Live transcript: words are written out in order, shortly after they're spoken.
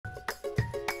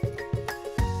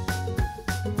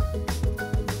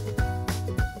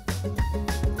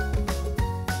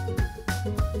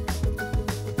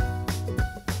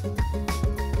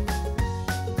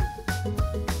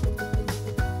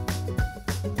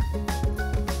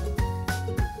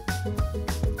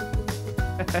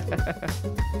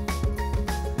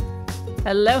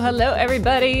Hello, hello,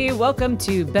 everybody. Welcome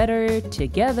to Better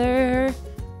Together.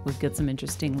 We've got some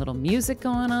interesting little music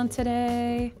going on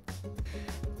today.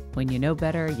 When you know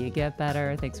better, you get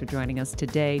better. Thanks for joining us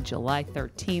today, July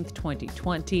 13th,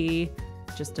 2020.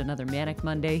 Just another manic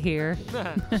Monday here.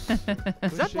 Is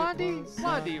that Blondie?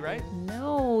 Blondie, right?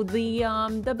 No, the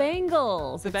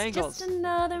Bangles. The Bangles. Just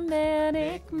another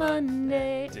manic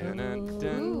Monday.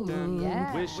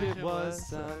 Yeah. Wish it was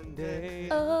Sunday.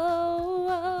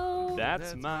 Oh,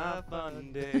 That's my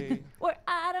fun day. where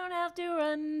I don't have to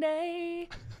run day.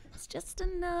 It's just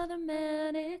another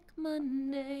manic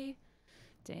Monday.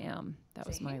 Damn, that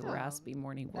was my raspy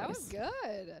morning voice. That was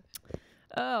good.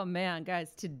 Oh man,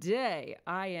 guys, today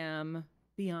I am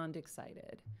beyond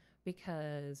excited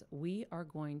because we are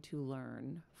going to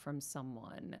learn from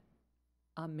someone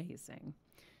amazing.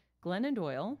 Glennon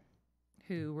Doyle,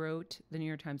 who wrote the New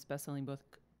York Times bestselling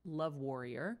book Love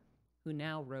Warrior, who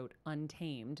now wrote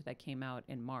Untamed, that came out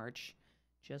in March,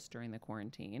 just during the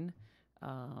quarantine,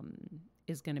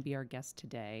 is going to be our guest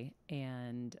today.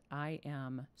 And I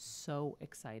am so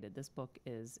excited. This book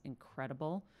is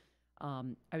incredible.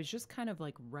 I was just kind of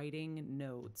like writing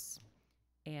notes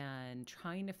and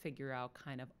trying to figure out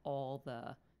kind of all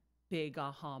the big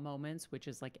aha moments, which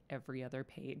is like every other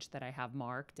page that I have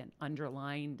marked and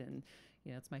underlined. And,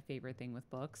 you know, it's my favorite thing with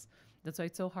books. That's why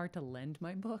it's so hard to lend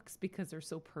my books, because they're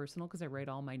so personal, because I write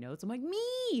all my notes. I'm like,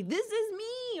 me, this is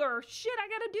me, or shit, I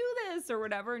got to do this, or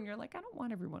whatever. And you're like, I don't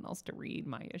want everyone else to read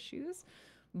my issues.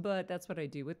 But that's what I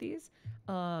do with these.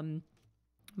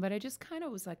 But I just kind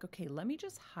of was like, okay, let me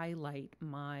just highlight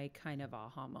my kind of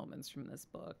aha moments from this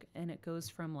book. And it goes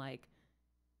from like,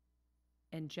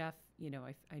 and Jeff, you know,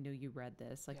 I know you read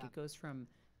this, like It goes from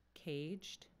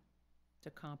caged to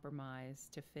compromise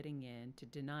to fitting in to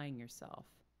denying yourself.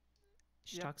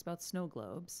 She talks about snow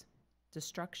globes,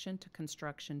 destruction to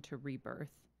construction to rebirth,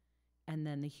 and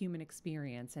then the human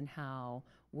experience and how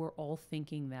we're all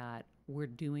thinking that we're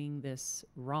doing this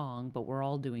wrong, but we're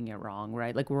all doing it wrong,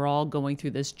 right? Like we're all going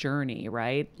through this journey,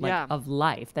 right? Like of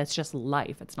life. That's just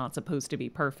life. It's not supposed to be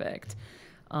perfect.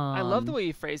 I love the way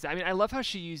you phrased it. I mean, I love how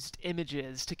she used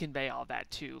images to convey all that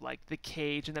too, like the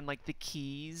cage and then like the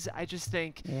keys. I just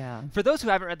think for those who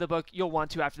haven't read the book, you'll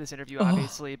want to after this interview,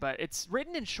 obviously, but it's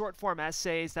written in short form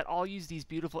essays that all use these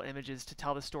beautiful images to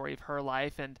tell the story of her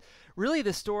life and really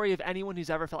the story of anyone who's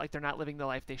ever felt like they're not living the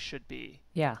life they should be.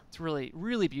 Yeah. It's really,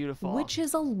 really beautiful. Which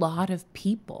is a lot of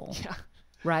people. Yeah.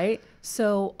 Right?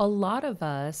 So a lot of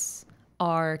us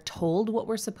are told what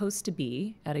we're supposed to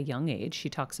be at a young age. She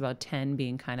talks about 10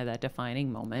 being kind of that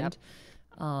defining moment.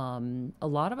 Yep. A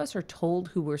lot of us are told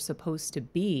who we're supposed to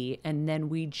be, and then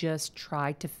we just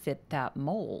try to fit that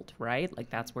mold, right?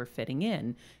 Like that's where fitting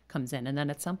in comes in. And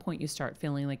then at some point you start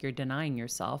feeling like you're denying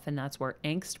yourself, and that's where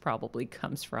angst probably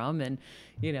comes from. And,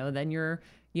 you know, then you're,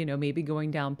 you know, maybe going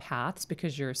down paths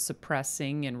because you're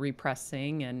suppressing and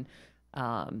repressing, and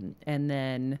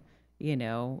then, you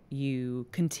know, you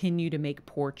continue to make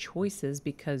poor choices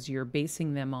because you're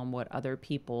basing them on what other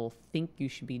people think you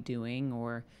should be doing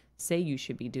or say you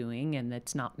should be doing, and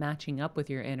that's not matching up with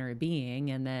your inner being.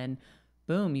 And then,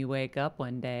 boom, you wake up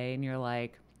one day and you're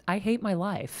like, I hate my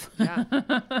life. Yeah.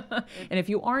 And if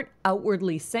you aren't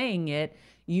outwardly saying it,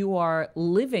 you are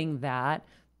living that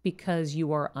because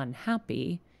you are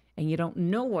unhappy and you don't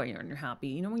know why you're unhappy.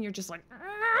 You know, when you're just like,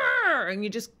 and you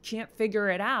just can't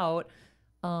figure it out.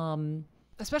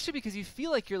 Especially because you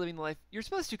feel like you're living the life you're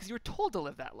supposed to because you were told to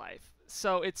live that life.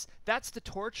 So that's the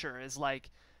torture, is like,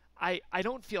 I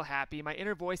don't feel happy. My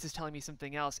inner voice is telling me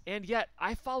something else. And yet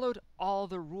I followed all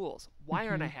the rules. Why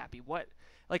aren't I happy?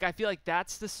 Like, I feel like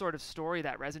that's the sort of story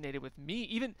that resonated with me.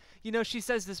 Even, you know, she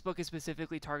says this book is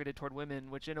specifically targeted toward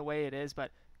women, which in a way it is, but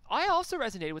I also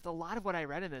resonated with a lot of what I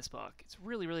read in this book. It's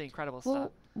really, really incredible stuff.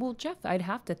 Well, Jeff, I'd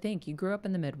have to think you grew up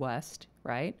in the Midwest,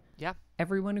 right? Yeah.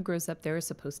 Everyone who grows up there is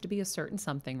supposed to be a certain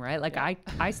something, right? Like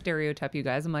I stereotype you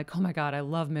guys. I'm like, oh my God, I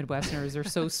love Midwesterners. They're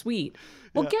so sweet.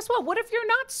 Well, guess what? What if you're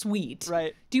not sweet?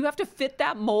 Right. Do you have to fit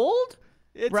that mold?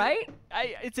 Right?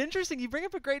 It's interesting. You bring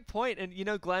up a great point. And, you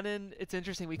know, Glennon, it's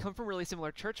interesting. We come from really similar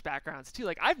church backgrounds, too.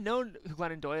 Like, I've known who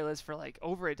Glennon Doyle is for, like,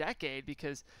 over a decade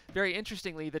because, very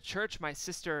interestingly, the church my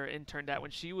sister interned at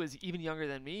when she was even younger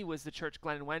than me was the church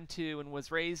Glennon went to and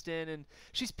was raised in. And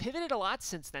she's pivoted a lot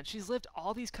since then. She's lived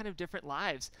all these kind of different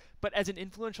lives, but as an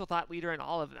influential thought leader in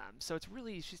all of them. So it's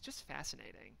really, she's just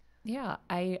fascinating. Yeah,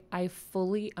 I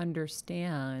fully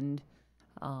understand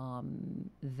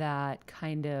that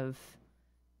kind of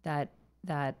that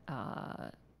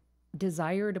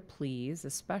desire to please,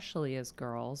 especially as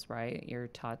girls, right? You're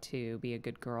taught to be a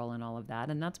good girl and all of that.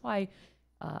 And that's why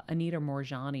Anita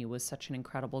Morjani was such an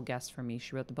incredible guest for me.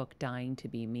 She wrote the book Dying to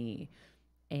Be Me.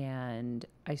 And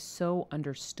I so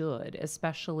understood,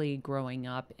 especially growing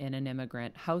up in an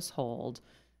immigrant household,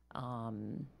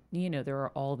 you know, there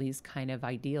are all these kind of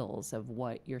ideals of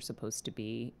what you're supposed to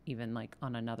be, even like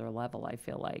on another level, I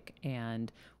feel like. And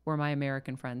where my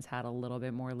American friends had a little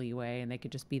bit more leeway and they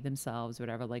could just be themselves,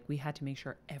 whatever, like we had to make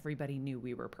sure everybody knew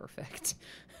we were perfect.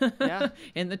 Yeah.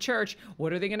 In the church,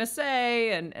 what are they going to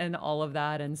say? And all of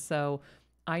that. And so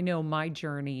I know my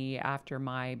journey after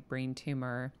my brain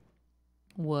tumor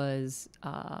was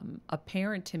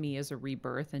apparent to me as a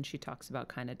rebirth. And she talks about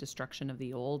kind of destruction of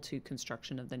the old to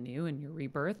construction of the new and your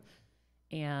rebirth.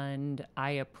 And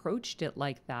I approached it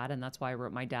like that. And that's why I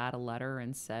wrote my dad a letter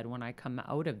and said, when I come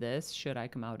out of this, should I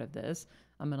come out of this,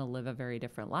 I'm going to live a very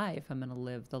different life. I'm going to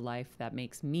live the life that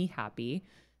makes me happy,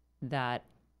 that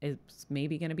is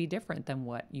maybe going to be different than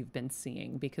what you've been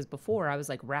seeing. Because before I was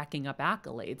like racking up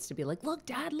accolades to be like, look,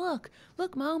 Dad, look,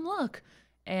 Mom, look.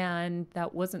 And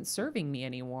that wasn't serving me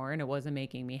anymore, and it wasn't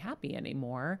making me happy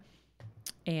anymore.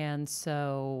 And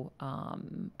so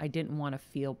I didn't want to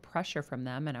feel pressure from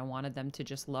them, and I wanted them to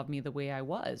just love me the way I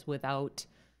was without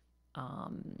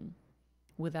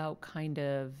kind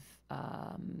of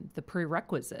the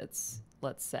prerequisites,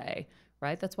 let's say,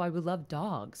 right? That's why we love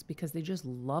dogs, because they just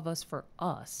love us for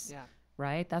us, Yeah.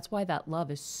 right? That's why that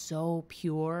love is so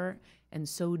pure and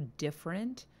so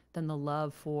different than the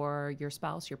love for your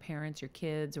spouse, your parents, your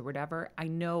kids, or whatever. I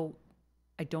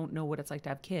don't know what it's like to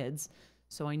have kids,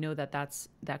 so I know that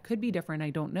that could be different.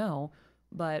 I don't know,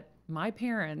 but my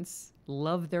parents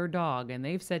love their dog, and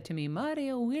they've said to me,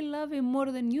 Mario, we love him more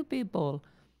than you people.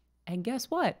 And guess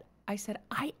what? I said,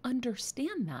 I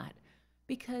understand that,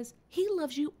 because he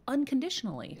loves you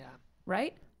unconditionally,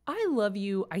 right? I love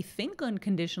you, I think,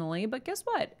 unconditionally, but guess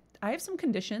what? I have some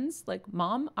conditions, like,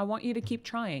 Mom, I want you to keep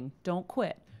trying. Don't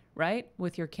quit. Right?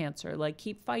 With your cancer, like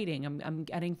keep fighting. I'm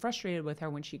getting frustrated with her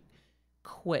when she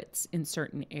quits in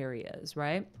certain areas,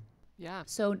 right? Yeah.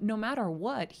 So no matter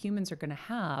what, humans are going to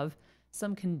have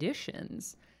some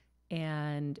conditions.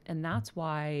 And that's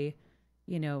why,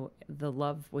 you know, the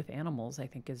love with animals, I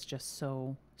think, is just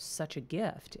such a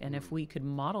gift. And if we could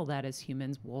model that as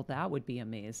humans, well, that would be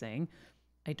amazing.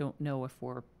 I don't know if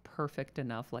we're perfect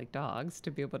enough like dogs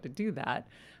to be able to do that.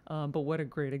 But what a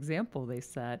great example they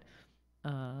set.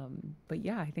 But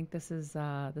yeah, I think this is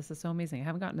so amazing. I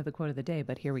haven't gotten to the quote of the day,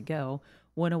 but here we go.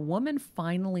 When a woman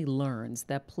finally learns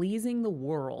that pleasing the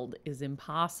world is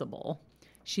impossible,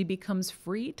 she becomes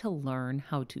free to learn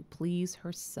how to please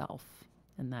herself.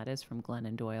 And that is from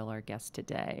Glennon Doyle, our guest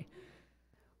today.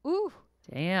 Ooh,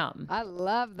 damn. I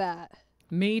love that.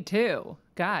 Me too.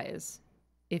 Guys,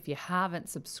 if you haven't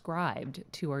subscribed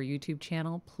to our YouTube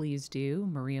channel, please do.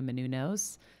 Maria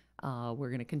Menounos. We're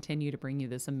going to continue to bring you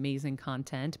this amazing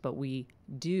content, but we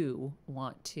do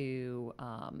want to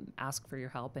ask for your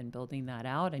help in building that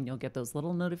out, and you'll get those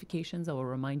little notifications that will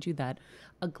remind you that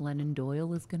a Glennon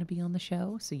Doyle is going to be on the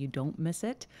show, so you don't miss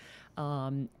it.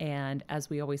 And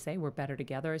as we always say, we're better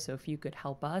together, so if you could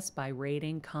help us by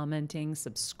rating, commenting,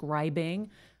 subscribing,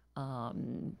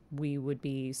 we would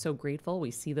be so grateful.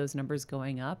 We see those numbers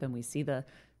going up, and we see the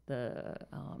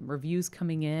reviews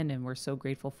coming in, and we're so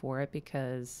grateful for it,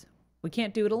 because we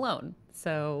can't do it alone.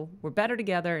 So we're better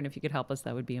together, and if you could help us,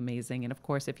 that would be amazing. And of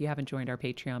course, if you haven't joined our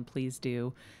Patreon, please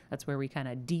do. That's where we kind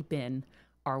of deepen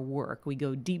our work. We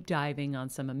go deep diving on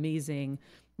some amazing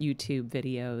YouTube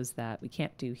videos that we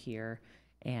can't do here,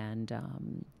 and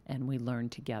we learn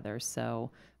together. So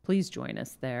please join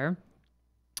us there.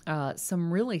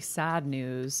 Some really sad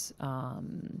news.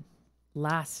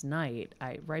 Last night,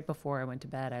 right before I went to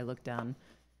bed, I looked down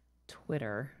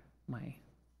Twitter,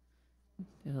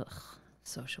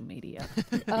 social media.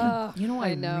 Oh, You know, I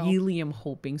I know. really am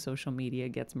hoping social media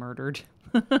gets murdered.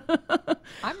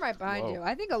 I'm right behind you.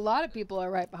 I think a lot of people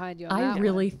are right behind you on I that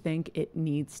really one. think it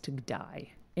needs to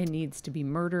die. It needs to be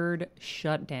murdered,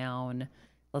 shut down.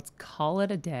 Let's call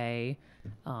it a day.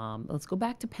 Let's go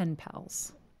back to pen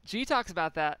pals. G talks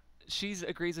about that. She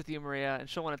agrees with you, Maria, and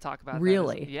she'll want to talk about that.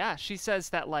 Really? Yeah, she says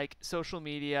that like social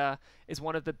media is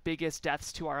one of the biggest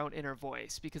deaths to our own inner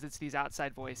voice, because it's these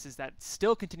outside voices that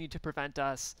still continue to prevent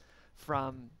us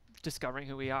from discovering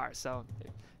who we are. So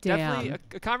definitely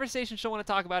a conversation she'll want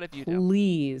to talk about if you do.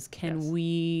 Please, can Yes.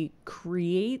 we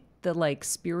create the like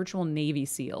spiritual Navy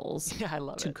SEALs Yeah, I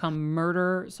love to it. come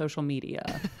murder social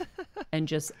media and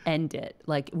just end it?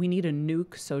 Like, we need to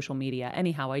nuke social media.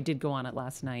 Anyhow, I did go on it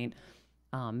last night.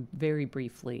 Very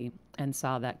briefly, and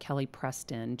saw that Kelly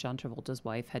Preston, John Travolta's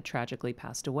wife, had tragically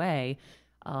passed away.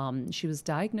 She was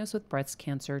diagnosed with breast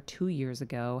cancer 2 years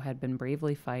ago, had been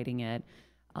bravely fighting it.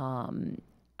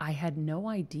 I had no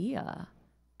idea.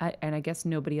 And I guess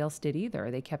nobody else did either.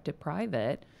 They kept it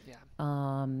private.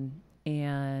 Yeah.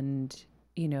 And,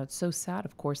 you know, it's so sad.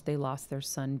 Of course, they lost their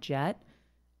son, Jet,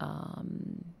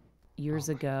 years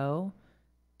ago.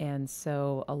 And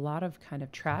so a lot of kind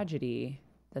of tragedy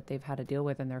that they've had to deal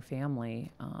with in their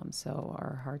family. So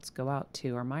our hearts go out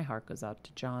to, or my heart goes out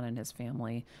to John and his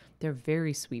family. They're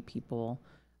very sweet people.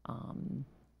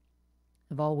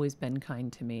 Have always been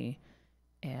kind to me.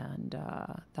 And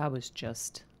that was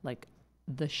just like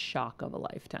the shock of a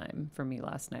lifetime for me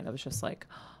last night. I was just like,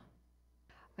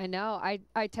 I know. I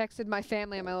texted my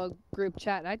family in my little group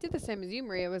chat, and I did the same as you,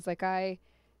 Maria. It was like I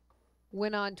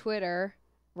went on Twitter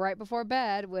right before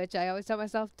bed, which I always tell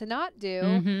myself to not do.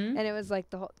 mm-hmm. And it was like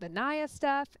the Naya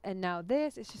stuff, and now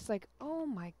this. It's just like, oh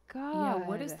my God. Yeah,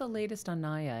 what is the latest on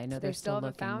Naya? I know They they're still haven't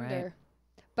looking, found right? her.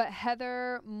 But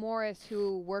Heather Morris,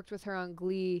 who worked with her on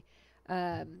Glee,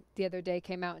 the other day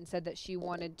came out and said that she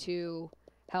wanted to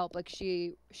help. Like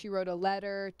she wrote a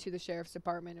letter to the sheriff's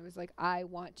department. It was like, I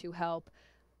want to help.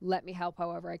 Let me help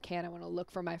however I can. I want to look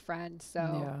for my friend.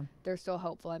 So they're still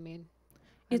hopeful. I mean,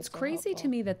 it's crazy to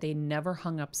me that they never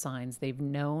hung up signs. They've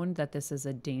known that this is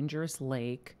a dangerous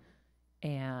lake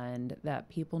and that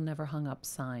people never hung up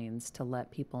signs to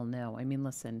let people know. I mean,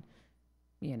 listen,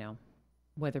 you know,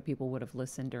 whether people would have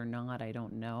listened or not, I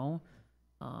don't know.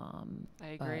 I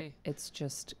agree. But it's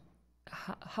just,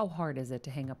 how hard is it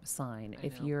to hang up a sign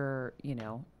if you're, you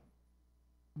know,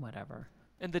 whatever.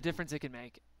 And the difference it can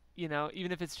make, you know,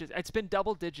 even if it's been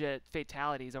double-digit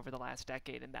fatalities over the last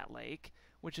decade in that lake,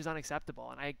 which is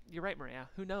unacceptable. And you're right, Maria.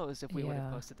 Who knows if we would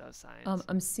have posted those signs?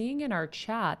 I'm seeing in our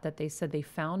chat that they said they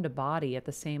found a body at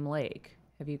the same lake.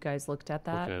 Have you guys looked at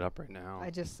that? Looking it up right now.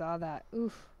 I just saw that.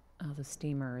 Oof. Oh, the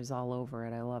steamer is all over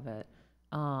it. I love it.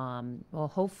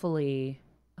 Well, hopefully.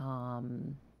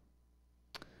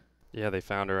 Yeah, they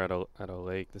found her at a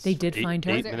lake. They did find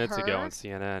her? 8 Was it minutes ago her? on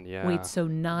CNN. Yeah. Wait, so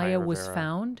Naya was Rivera.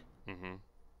 found? Mm-hmm.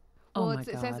 Oh Well, my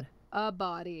it God. says a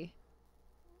body.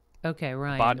 Okay,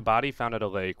 Ryan. Body found at a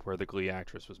lake where the Glee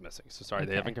actress was missing. So sorry,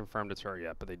 they Okay. haven't confirmed it's her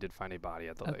yet, but they did find a body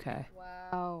at the lake. Okay.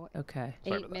 Wow. Okay.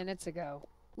 Sorry 8 about that. minutes ago.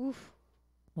 Oof.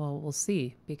 Well, we'll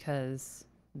see, because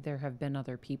there have been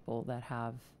other people that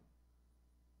have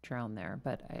drowned there,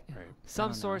 but I Right. Some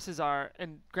don't know. sources are,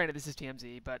 and granted this is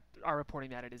TMZ, but are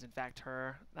reporting that it is in fact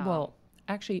her. Well,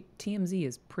 actually, TMZ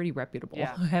is pretty reputable.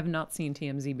 Yeah. I have not seen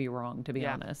TMZ be wrong, to be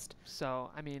Yeah. honest. So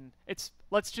I mean,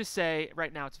 let's just say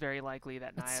right now it's very likely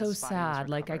that It's Naya's so body was sad.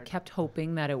 Like, I recovered. kept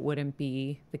hoping that it wouldn't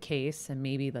be the case, and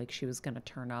maybe like she was going to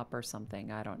turn up or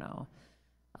something. I don't know.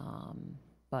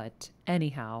 But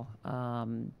anyhow,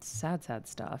 sad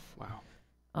stuff. Wow.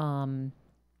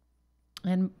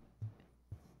 And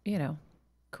you know,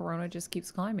 Corona just keeps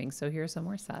climbing. So here's some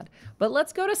more sad. But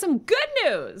let's go to some good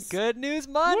news. Good News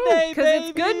Monday, Because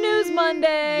it's Good News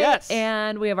Monday. Yes.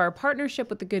 And we have our partnership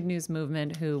with the Good News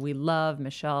Movement, who we love.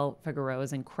 Michelle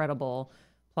Figueroa's incredible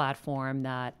platform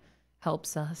that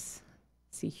helps us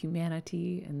see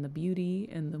humanity and the beauty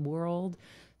in the world.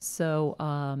 So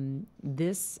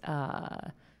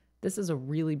this is a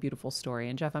really beautiful story.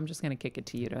 And Jeff, I'm just going to kick it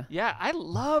to you to. Yeah, I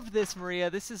love this, Maria.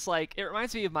 This is like, it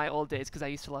reminds me of my old days because I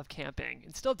used to love camping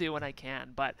and still do when I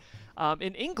can. But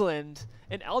in England,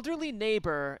 an elderly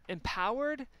neighbor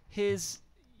empowered his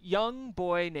young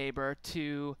boy neighbor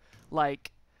to,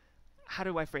 like, how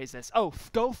do I phrase this? Oh,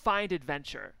 go find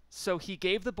adventure. So he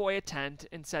gave the boy a tent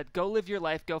and said, go live your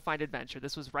life, go find adventure.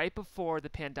 This was right before the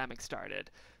pandemic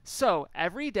started. So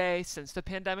every day since the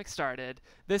pandemic started,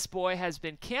 this boy has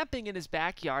been camping in his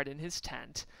backyard in his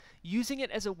tent, using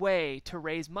it as a way to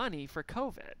raise money for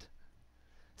COVID.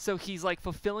 So he's like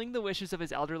fulfilling the wishes of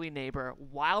his elderly neighbor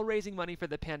while raising money for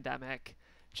the pandemic.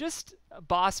 Just a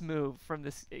boss move from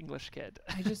this English kid.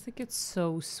 I just think it's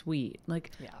so sweet.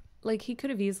 Like, Yeah. Like, he could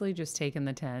have easily just taken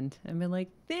the tent and been like,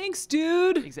 thanks,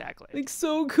 dude. Exactly. Like,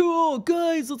 so cool.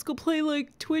 Guys, let's go play,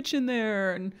 like, Twitch in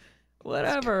there and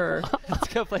whatever. Let's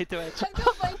go play Twitch.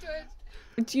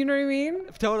 Do you know what I mean?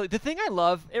 Totally. The thing I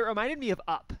love, it reminded me of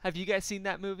Up. Have you guys seen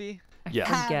that movie? Yes.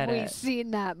 I get Have we it.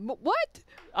 seen that? What?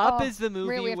 Up Oh, is the Maria,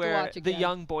 we movie have to where watch the again.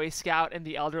 young Boy Scout and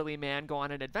the elderly man go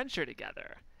on an adventure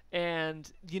together. And,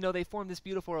 you know, they form this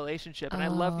beautiful relationship. And I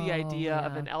love the idea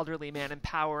of yeah. an elderly man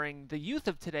empowering the youth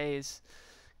of today's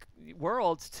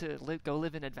world to go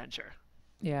live in adventure.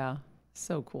 Yeah.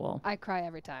 So cool. I cry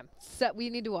every time. So we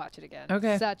need to watch it again.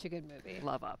 Okay. Such a good movie.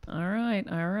 Love Up. All right.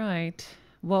 All right.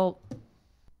 Well,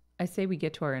 I say we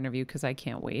get to our interview because I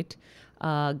can't wait.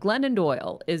 Glennon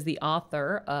Doyle is the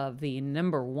author of the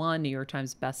 #1 New York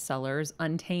Times bestsellers,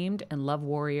 Untamed and Love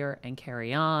Warrior and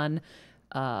Carry On.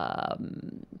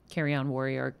 Carry On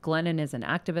Warrior. Glennon is an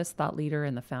activist, thought leader,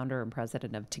 and the founder and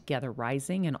president of Together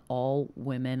Rising, an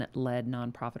all-women-led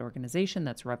nonprofit organization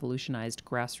that's revolutionized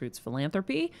grassroots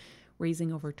philanthropy,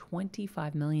 raising over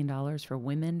 $25 million for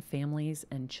women, families,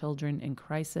 and children in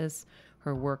crisis.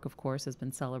 Her work, of course, has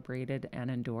been celebrated and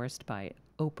endorsed by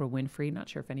Oprah Winfrey. Not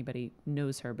sure if anybody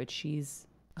knows her, but she's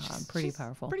pretty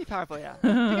powerful. Pretty powerful, yeah. I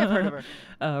think I've heard of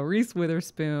her. Reese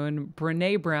Witherspoon,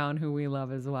 Brene Brown, who we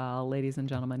love as well. Ladies and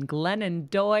gentlemen, Glennon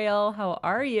Doyle, how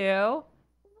are you?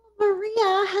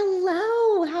 Maria,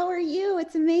 hello. How are you?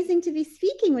 It's amazing to be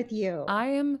speaking with you. I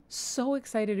am so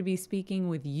excited to be speaking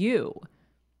with you.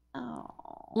 Oh,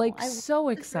 so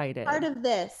excited. Part of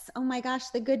this. Oh my gosh,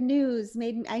 the good news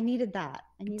I needed that.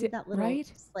 I needed that little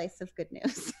slice of good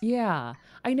news. Yeah,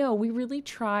 I know. We really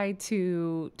try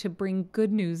to bring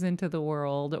good news into the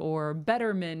world or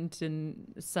betterment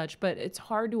and such, but it's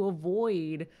hard to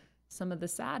avoid some of the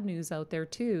sad news out there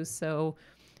too. So,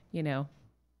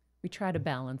 we try to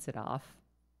balance it off.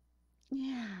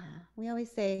 Yeah, we always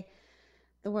say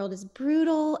the world is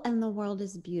brutal and the world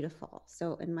is beautiful.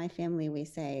 So in my family, we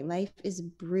say life is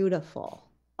brutiful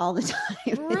all the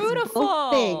time. Brutiful.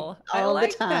 All the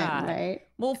time, that. Right?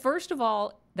 Well, first of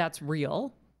all, that's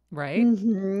real, right?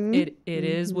 Mm-hmm. It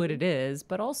is what it is.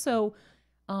 But also,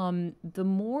 the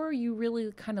more you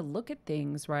really kind of look at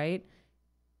things, right?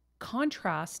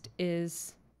 Contrast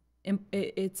it's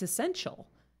essential,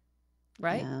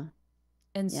 right? Yeah.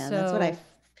 And yeah, so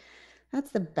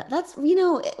that's we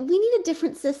need a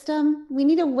different system. We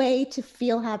need a way to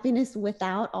feel happiness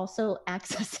without also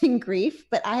accessing grief,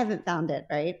 but I haven't found it,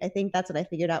 right? I think that's what I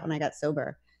figured out when I got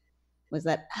sober was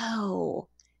that,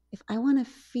 if I want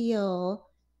to feel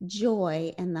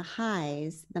joy and the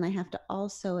highs, then I have to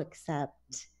also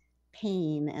accept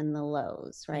pain and the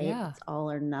lows, right? Yeah. It's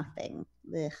all or nothing.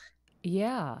 Ugh.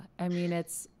 Yeah. I mean,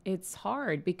 it's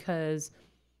hard because,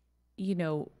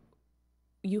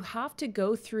 you have to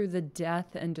go through the death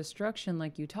and destruction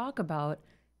like you talk about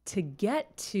to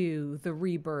get to the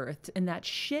rebirth, and that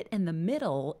shit in the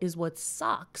middle is what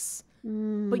sucks.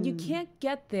 But you can't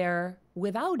get there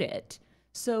without it.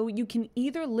 So you can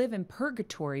either live in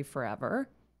purgatory forever,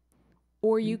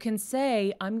 or you can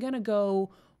say, I'm going to go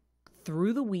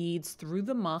through the weeds, through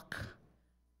the muck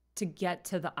to get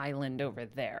to the island over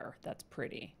there. That's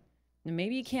pretty. And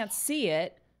maybe you can't see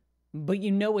it, but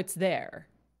you know it's there.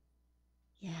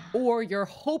 Yeah. Or you're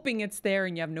hoping it's there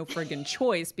and you have no friggin'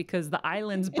 choice because the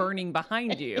island's burning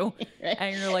behind you. Right.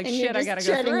 And you're like, and shit, I gotta go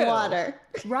treading through. Water.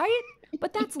 Right?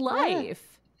 But that's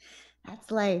life. Yeah. That's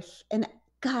life. And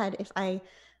God,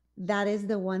 that is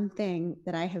the one thing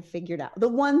that I have figured out. The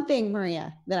one thing,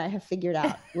 Maria, that I have figured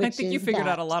out. Which I think you figured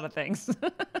out a lot of things.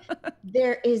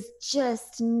 There is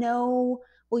just you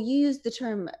used the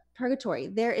term purgatory.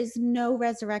 There is no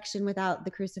resurrection without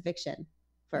the crucifixion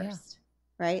first. Yeah.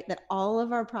 Right? That all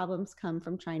of our problems come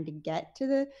from trying to get to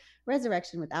the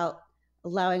resurrection without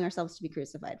allowing ourselves to be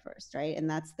crucified first, right? And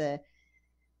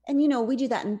we do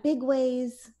that in big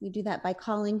ways. We do that by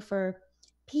calling for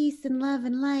peace and love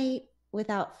and light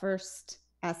without first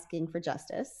asking for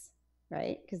justice,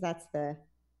 right? Because that's the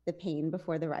pain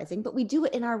before the rising. But we do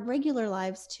it in our regular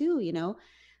lives too,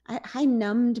 I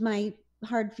numbed my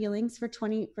hard feelings for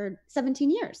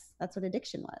 17 years. That's what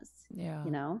addiction was. Yeah.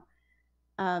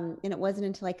 And it wasn't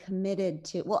until I committed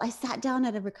I sat down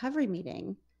at a recovery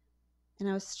meeting and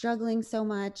I was struggling so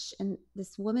much. And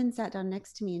this woman sat down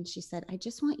next to me and she said, I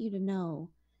just want you to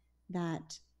know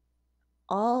that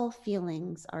all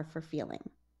feelings are for feeling,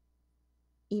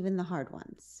 even the hard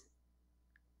ones.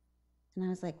 And I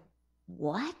was like,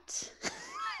 what?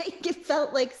 It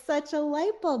felt like such a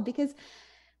light bulb because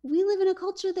we live in a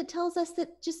culture that tells us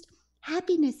that just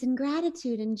happiness and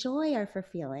gratitude and joy are for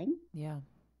feeling. Yeah.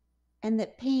 And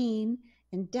that pain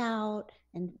and doubt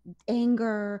and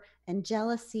anger and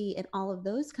jealousy and all of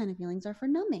those kind of feelings are for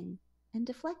numbing and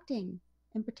deflecting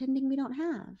and pretending we don't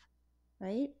have,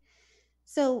 right?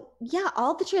 So yeah,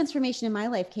 all the transformation in my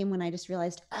life came when I just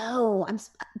realized,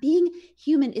 being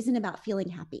human isn't about feeling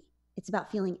happy. It's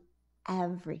about feeling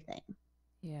everything.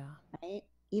 Yeah. Right?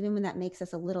 Even when that makes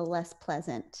us a little less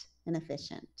pleasant and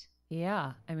efficient.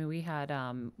 Yeah. I mean, we had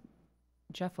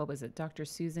Jeff, what was it? Dr.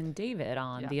 Susan David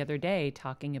on the other day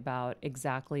talking about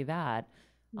exactly that.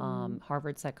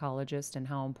 Harvard psychologist and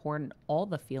how important all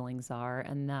the feelings are,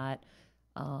 and that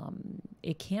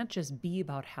it can't just be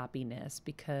about happiness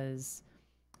because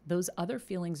those other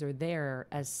feelings are there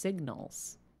as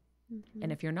signals.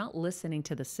 And if you're not listening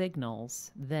to the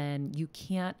signals, then you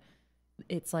can't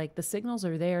it's like the signals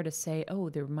are there to say, oh,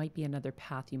 there might be another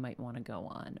path you might want to go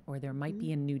on, or there might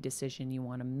be a new decision you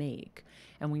want to make.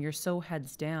 And when you're so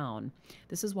heads down,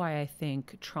 this is why I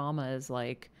think trauma is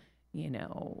like,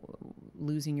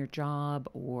 losing your job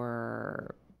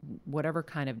or whatever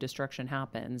kind of destruction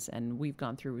happens. And we've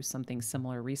gone through something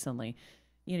similar recently.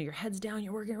 Your head's down,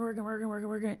 you're working,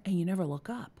 and you never look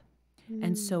up.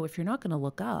 And so if you're not going to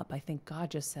look up, I think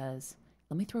God just says,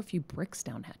 let me throw a few bricks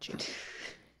down at you.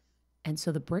 And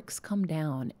so the bricks come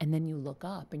down, and then you look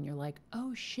up and you're like,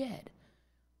 oh shit,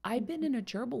 I've been in a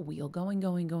gerbil wheel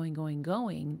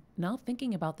going, not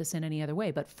thinking about this in any other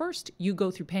way. But first you go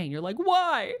through pain. You're like,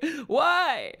 why,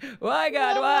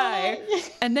 God, why?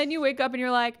 And then you wake up and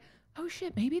you're like, oh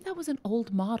shit, maybe that was an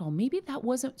old model. Maybe that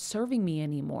wasn't serving me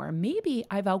anymore. Maybe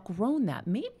I've outgrown that.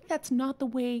 Maybe that's not the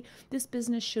way this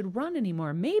business should run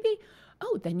anymore. Maybe,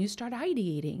 then you start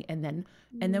ideating. And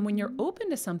then when you're open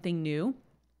to something new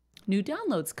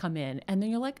downloads come in, and then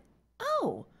you're like,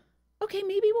 oh, okay,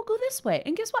 maybe we'll go this way.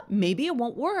 And guess what? Maybe it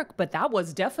won't work, but that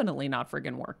was definitely not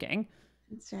friggin' working.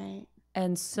 That's right.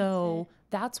 And so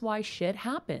that's why shit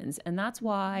happens. And that's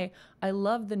why I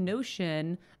love the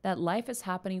notion that life is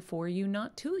happening for you,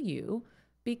 not to you,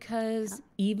 because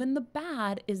even the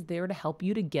bad is there to help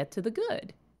you to get to the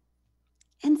good.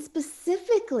 And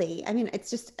specifically, I mean,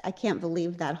 it's just, I can't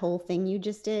believe that whole thing you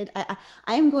just did. I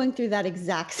am going through that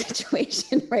exact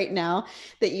situation right now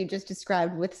that you just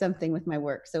described with something with my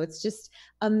work. So it's just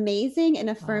amazing and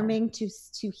affirming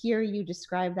to hear you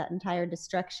describe that entire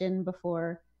destruction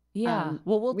before. Yeah.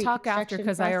 Well, we'll talk after,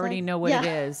 because I already know what it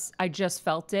is. I just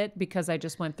felt it because I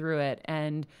just went through it,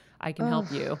 and I can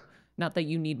help you. Not that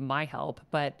you need my help,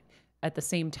 but at the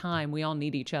same time, we all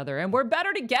need each other, and we're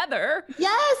better together.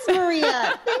 Yes,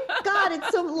 Maria. Thank God.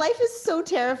 Life is so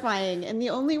terrifying. And the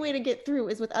only way to get through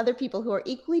is with other people who are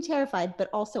equally terrified, but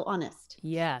also honest.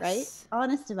 Yes. Right?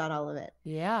 Honest about all of it.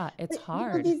 Yeah. It's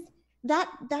hard.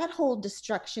 That whole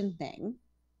destruction thing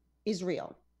is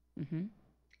real. Mm-hmm.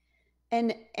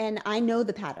 And I know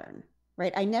the pattern,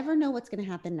 right? I never know what's going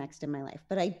to happen next in my life,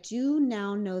 but I do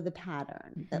now know the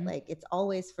pattern that it's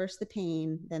always first the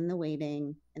pain, then the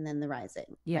waiting, and then the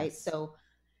rising, right? So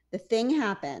the thing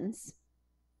happens,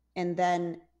 and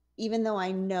then even though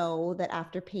I know that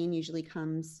after pain usually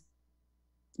comes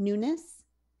newness,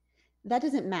 that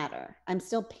doesn't matter. I'm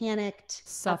still panicked,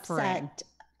 suffering. Upset.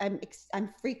 I'm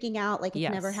freaking out like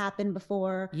it's never happened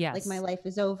before. Yes. Like my life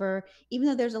is over. Even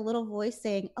though there's a little voice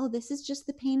saying, oh, this is just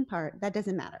the pain part. That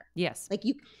doesn't matter. Yes. Like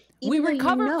we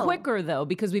recover quicker though,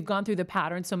 because we've gone through the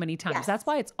pattern so many times. Yes. That's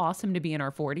why it's awesome to be in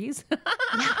our 40s.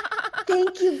 Yeah.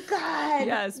 Thank you, God.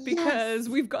 Yes, because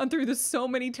we've gone through this so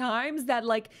many times that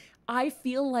I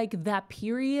feel like that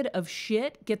period of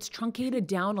shit gets truncated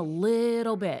down a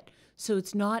little bit. So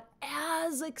it's not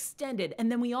as extended.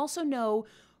 And then we also know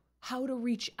how to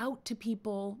reach out to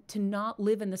people to not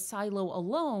live in the silo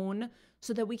alone,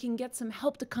 so that we can get some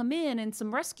help to come in and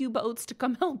some rescue boats to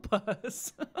come help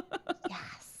us.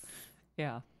 Yes.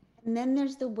 Yeah. And then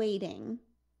there's the waiting,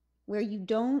 where you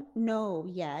don't know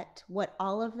yet what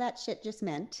all of that shit just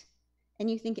meant. And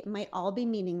you think it might all be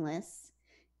meaningless.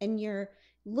 And you're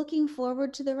looking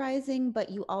forward to the rising, but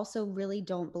you also really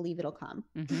don't believe it'll come.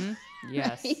 Mm-hmm.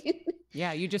 Yes. Right?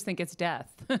 Yeah, you just think it's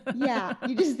death. Yeah,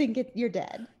 you just think you're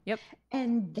dead. Yep.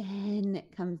 And then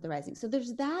comes the rising. So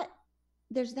there's that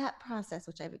process,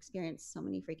 which I've experienced so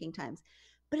many freaking times.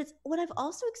 But it's what I've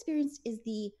also experienced is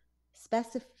the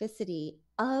specificity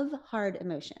of hard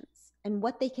emotions and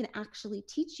what they can actually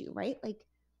teach you, right?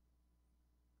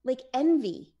 Like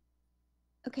envy.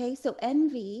 Okay, so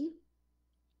envy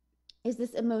is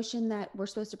this emotion that we're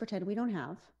supposed to pretend we don't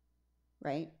have.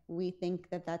 Right? We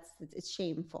think that it's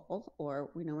shameful,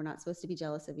 or we're not supposed to be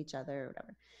jealous of each other or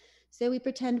whatever. So we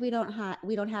pretend we don't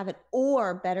have it,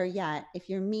 or better yet, if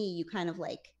you're me, you kind of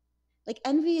like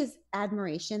envy is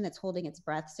admiration that's holding its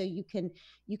breath. So you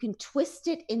can twist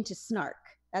it into snark.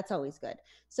 That's always good.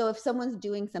 So if someone's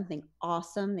doing something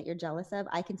awesome that you're jealous of,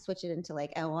 I can switch it into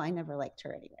oh, well, I never liked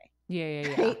her anyway.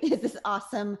 Yeah. Right? It's this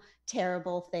awesome,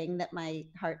 terrible thing that my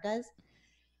heart does.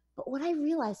 But what I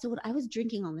realized, so when I was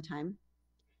drinking all the time,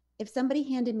 if somebody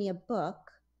handed me a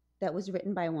book that was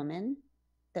written by a woman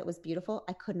that was beautiful,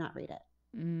 I could not read it.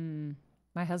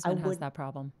 My husband has that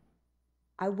problem.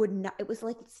 I would not. It was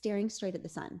like staring straight at the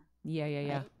sun. Yeah.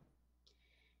 Right?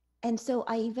 And so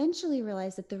I eventually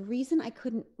realized that the reason I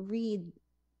couldn't read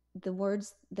the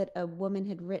words that a woman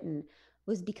had written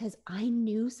was because I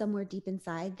knew somewhere deep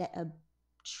inside that a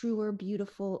truer,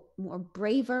 beautiful, more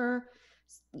braver,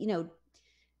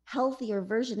 healthier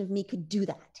version of me could do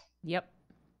that. Yep.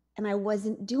 and I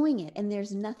wasn't doing it. And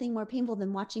there's nothing more painful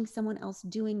than watching someone else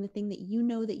doing the thing that you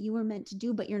know that you were meant to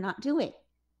do, but you're not doing.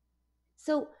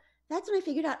 So that's when I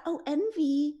figured out, oh,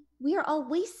 envy, we are all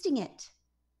wasting it.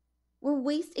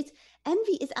 It's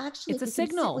envy is actually, it's a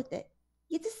signal with it.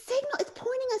 It's a signal. It's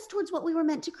pointing us towards what we were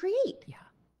meant to create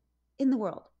in the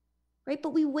world. Right.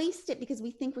 But we waste it because we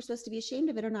think we're supposed to be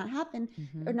ashamed of it or not happen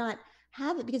or not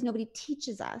have it, because nobody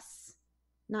teaches us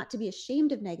not to be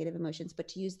ashamed of negative emotions, but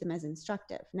to use them as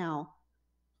instructive. Now,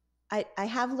 I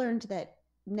have learned that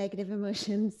negative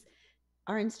emotions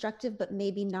are instructive, but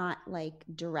maybe not like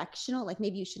directional. Like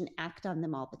maybe you shouldn't act on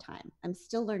them all the time. I'm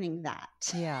still learning that.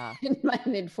 Yeah. In my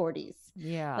mid-40s.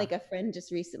 Yeah. Like a friend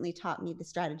just recently taught me the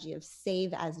strategy of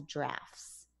save as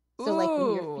drafts. So like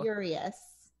when you're furious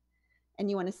and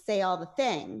you want to say all the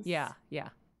things. Yeah.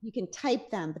 You can type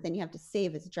them, but then you have to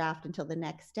save as draft until the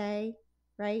next day,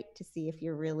 right? To see if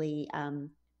you're really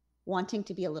wanting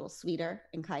to be a little sweeter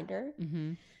and kinder.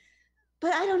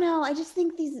 But I don't know. I just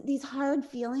think these hard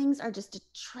feelings are just a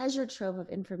treasure trove of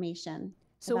information.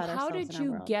 So how did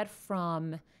you get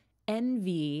from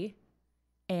envy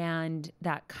and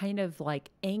that kind of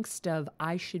like angst of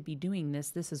I should be doing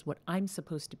this, this is what I'm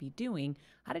supposed to be doing?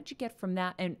 How did you get from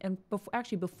that? And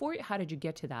before how did you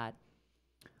get to that?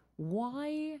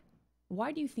 Why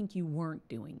do you think you weren't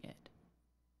doing it?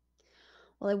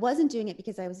 Well, I wasn't doing it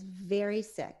because I was very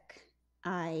sick.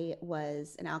 I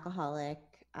was an alcoholic.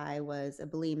 I was a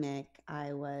bulimic.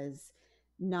 I was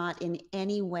not in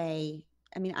any way,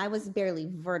 I mean, I was barely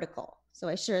vertical. So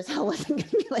I sure as hell wasn't going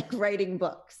to be like writing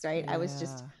books, right? I was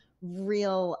just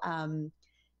real,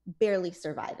 barely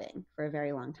surviving for a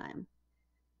very long time.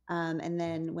 And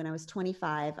then when I was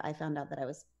 25, I found out that I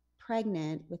was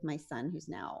pregnant with my son, who's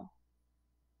now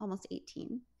almost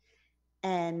 18.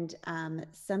 And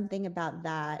something about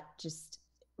that just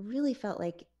really felt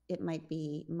like it might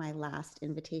be my last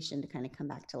invitation to kind of come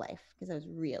back to life, because I was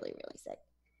really, really sick.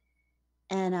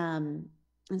 And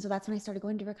so that's when I started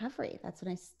going to recovery. That's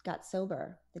when I got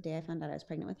sober, the day I found out I was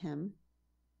pregnant with him.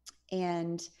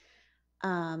 And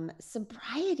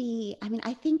sobriety, I mean,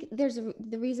 I think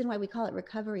the reason why we call it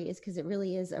recovery is because it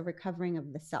really is a recovering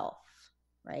of the self,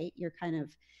 right? You're kind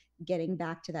of getting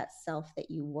back to that self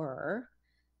that you were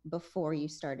before you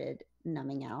started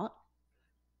numbing out.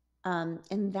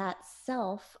 And that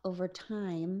self over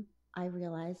time, I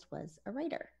realized was a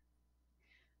writer.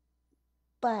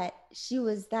 But she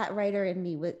was that writer in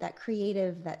me, with that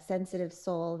creative, that sensitive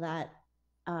soul, that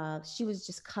she was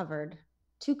just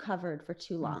too covered for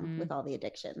too long with all the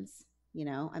addictions. You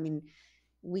know, I mean,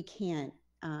 we can't,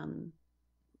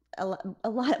 a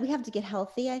lot, we have to get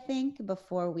healthy, I think,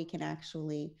 before we can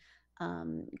actually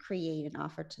create and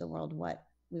offer to the world what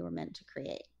we were meant to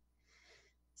create.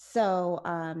 So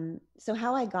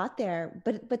how I got there,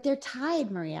 but they're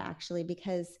tied, Maria, actually,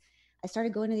 because I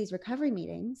started going to these recovery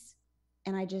meetings,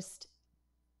 and I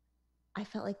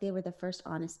felt like they were the first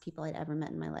honest people I'd ever met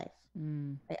in my life.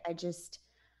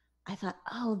 I thought,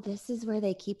 oh, this is where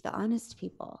they keep the honest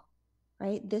people,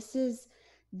 right?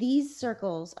 These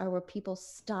circles are where people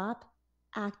stop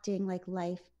acting like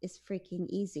life is freaking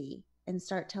easy and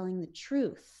start telling the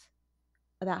truth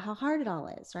about how hard it all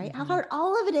is, right? How hard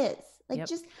all of it is. Like,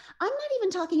 I'm not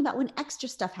even talking about when extra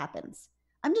stuff happens.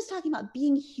 I'm just talking about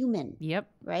being human.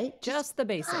 Right? Just the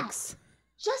basics.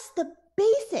 Just the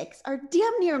basics are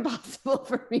damn near impossible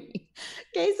for me.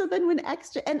 Okay. So then when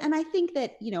extra, and I think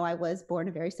that, you know, I was born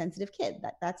a very sensitive kid.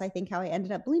 That's, I think, how I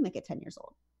ended up bulimic at 10 years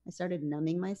old. I started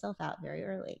numbing myself out very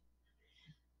early.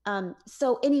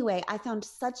 So anyway, I found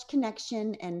such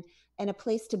connection and a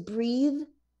place to breathe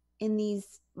in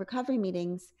these recovery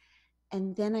meetings.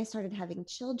 And then I started having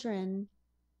children,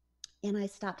 and I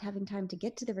stopped having time to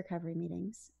get to the recovery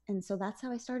meetings. And so that's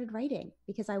how I started writing,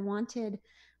 because I wanted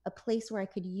a place where I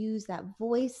could use that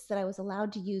voice that I was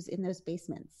allowed to use in those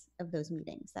basements of those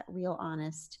meetings, that real,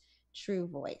 honest, true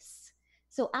voice.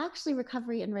 So actually,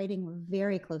 recovery and writing were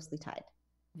very closely tied.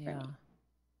 Yeah.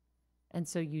 And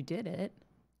so you did it,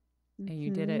 and you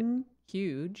did it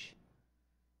huge.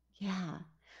 Yeah.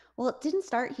 Well, it didn't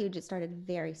start huge. It started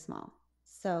very small.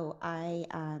 So I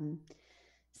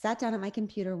sat down at my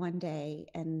computer one day,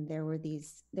 and there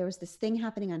was this thing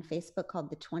happening on Facebook called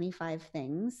the 25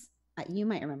 Things. You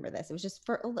might remember this. It was just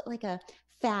for like a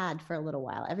fad for a little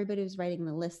while. Everybody was writing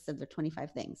the lists of their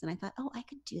 25 things. And I thought, oh, I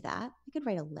could do that. I could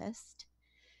write a list.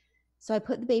 So I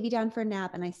put the baby down for a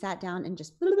nap, and I sat down and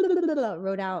just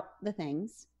wrote out the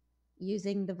things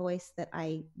using the voice that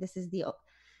I'll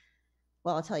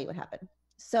tell you what happened.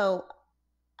 So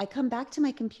I come back to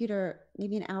my computer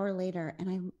maybe an hour later, and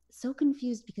I'm so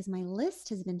confused because my list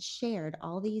has been shared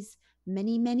all these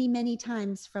many, many, many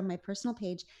times from my personal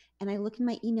page. And I look in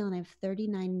my email and I have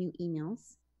 39 new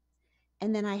emails.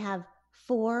 And then I have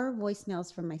 4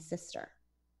 voicemails from my sister.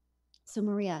 So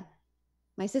Maria,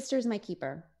 my sister is my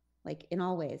keeper, like in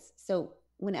all ways. So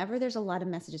whenever there's a lot of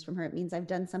messages from her, it means I've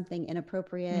done something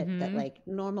inappropriate that like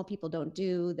normal people don't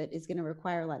do, that is going to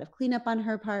require a lot of cleanup on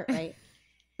her part, right?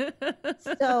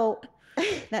 So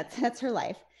that's her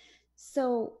life.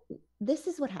 So this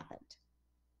is what happened.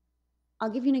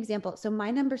 I'll give you an example. So my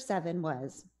number 7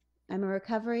 was, I'm a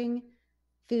recovering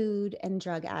food and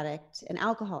drug addict, an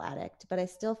alcohol addict, but I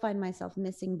still find myself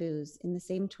missing booze in the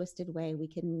same twisted way we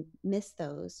can miss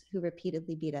those who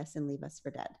repeatedly beat us and leave us for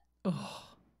dead. Oh.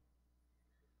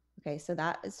 Okay, so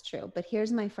that is true. But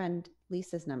here's my friend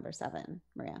Lisa's number 7,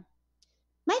 Maria.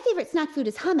 My favorite snack food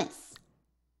is hummus.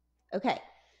 Okay,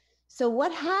 so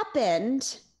what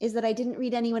happened is that I didn't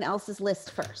read anyone else's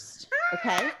list first,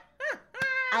 okay?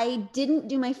 I didn't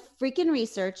do my freaking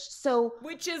research. So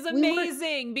which is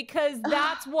amazing because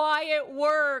that's why it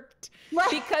worked. Right,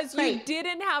 because you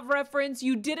didn't have reference.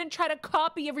 You didn't try to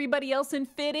copy everybody else and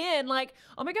fit in. Like,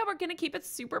 oh my God, we're going to keep it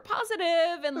super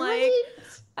positive. And like,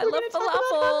 I love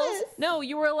falafels. No,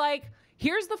 you were like,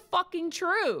 here's the fucking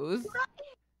truth.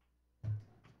 Right.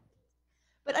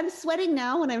 But I'm sweating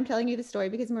now when I'm telling you the story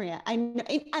because Maria, I know,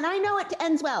 and I know it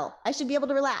ends well. I should be able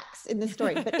to relax in this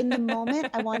story. But in the moment,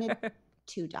 I wanted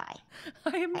to die.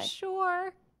 I am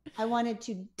sure. I wanted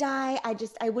to die.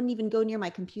 I wouldn't even go near my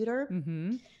computer.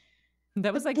 Mm-hmm.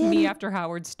 That was like me after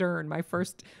Howard Stern, my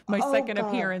second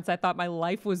appearance. I thought my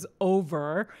life was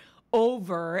over.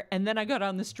 And then I got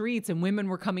on the streets and women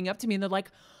were coming up to me and they're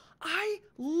like, I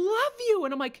love you.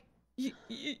 And I'm like, you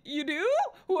do?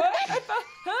 What? I thought,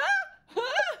 huh?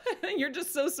 And you're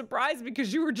just so surprised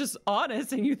because you were just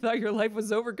honest and you thought your life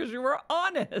was over because you were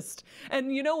honest.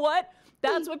 And you know what?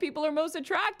 That's what people are most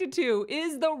attracted to,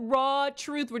 is the raw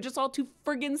truth. We're just all too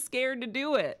friggin' scared to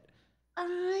do it.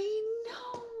 I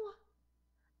know.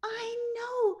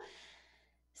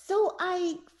 So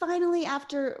I finally,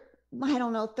 after,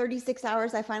 36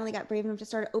 hours, I finally got brave enough to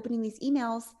start opening these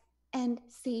emails. And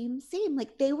same.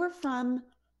 Like they were from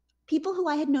people who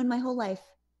I had known my whole life.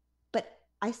 But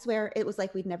I swear it was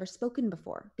like we'd never spoken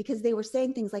before because they were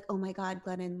saying things like, oh my God,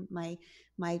 Glennon,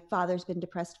 my father's been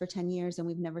depressed for 10 years and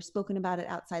we've never spoken about it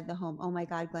outside the home. Oh my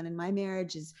God, Glennon, my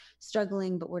marriage is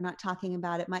struggling, but we're not talking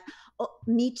about it.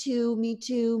 Me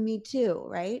too,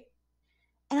 right?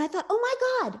 And I thought, oh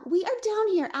my God, we are down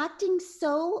here acting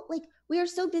so like, we are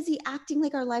so busy acting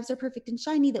like our lives are perfect and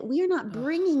shiny that we are not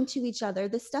bringing to each other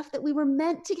the stuff that we were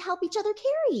meant to help each other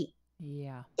carry.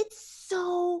 Yeah. It's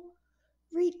so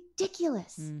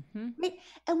ridiculous, right?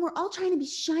 And we're all trying to be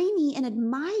shiny and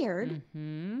admired.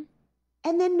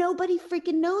 And then nobody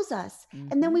freaking knows us.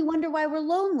 And then we wonder why we're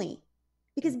lonely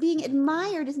because being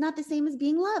admired is not the same as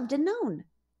being loved and known.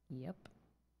 Yep.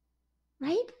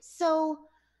 Right? So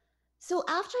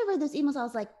after I read those emails, I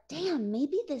was like, damn,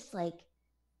 maybe this like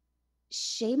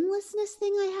shamelessness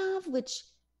thing I have, which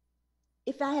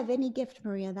if I have any gift,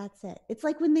 Maria, that's it. It's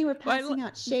like when they were passing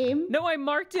out shame. No, I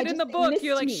marked it in the book.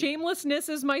 You're like, shamelessness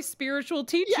is my spiritual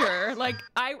teacher. Yeah. Like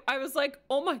I was like,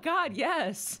 oh my God,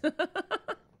 yes.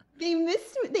 They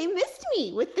missed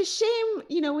me with the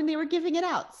shame, when they were giving it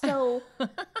out. So, and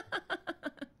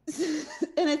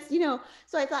it's,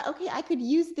 so I thought, okay, I could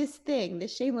use this thing,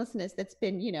 this shamelessness that's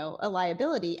been, a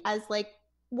liability as like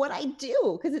what I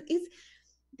do. Because it is,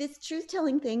 this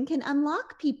truth-telling thing can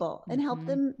unlock people and help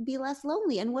them be less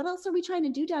lonely. And what else are we trying to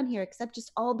do down here except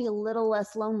just all be a little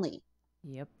less lonely?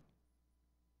 Yep.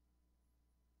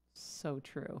 So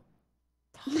true.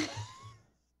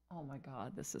 Oh my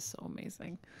God, this is so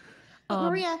amazing.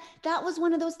 Maria, that was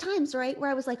one of those times, right? Where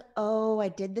I was like, oh, I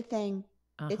did the thing.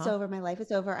 It's over. My life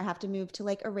is over. I have to move to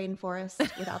like a rainforest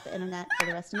without the internet for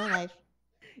the rest of my life.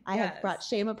 I have brought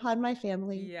shame upon my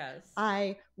family. Yes.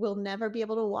 I will never be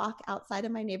able to walk outside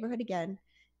of my neighborhood again.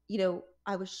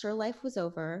 I was sure life was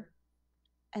over.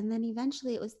 And then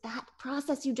eventually it was that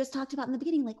process you just talked about in the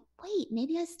beginning. Like, wait,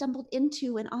 maybe I stumbled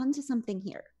into and onto something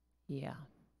here. Yeah.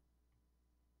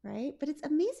 Right? But it's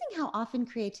amazing how often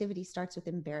creativity starts with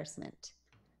embarrassment.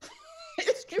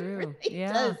 It's true.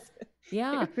 It does.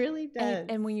 Yeah. It really does.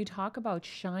 And when you talk about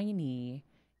shiny,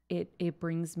 it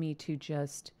brings me to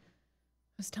just,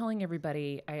 I was telling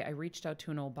everybody, I reached out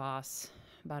to an old boss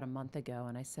about a month ago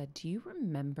and I said, do you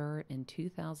remember in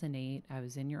 2008, I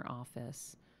was in your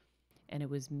office and it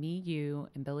was me, you,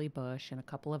 and Billy Bush and a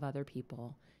couple of other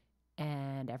people.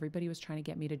 and everybody was trying to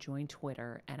get me to join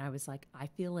Twitter. And I was like, I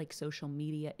feel like social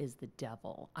media is the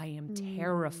devil. I am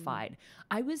terrified.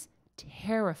 I was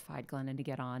terrified, Glennon, to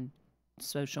get on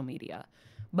social media.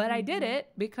 But I did it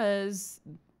because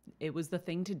it was the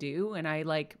thing to do. And I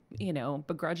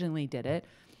begrudgingly did it.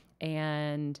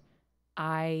 And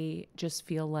I just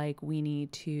feel like we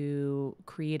need to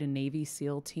create a Navy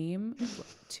SEAL team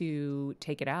to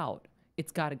take it out.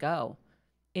 It's got to go.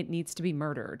 It needs to be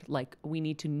murdered. Like, we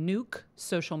need to nuke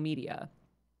social media.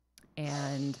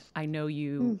 And I know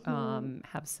you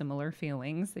have similar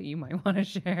feelings that you might want to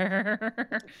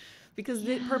share because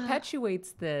it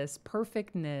perpetuates this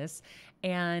perfectness.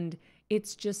 And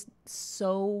it's just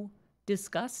so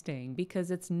disgusting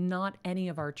because it's not any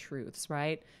of our truths,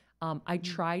 right? I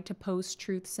tried to post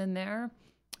truths in there.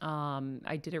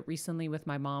 I did it recently with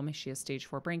my mom. She has stage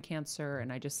 4 brain cancer.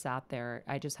 And I just sat there.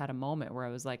 I just had a moment where I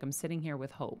was like, I'm sitting here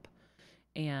with hope.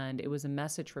 And it was a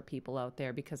message for people out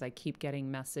there because I keep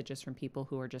getting messages from people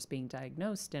who are just being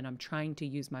diagnosed. And I'm trying to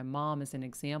use my mom as an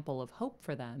example of hope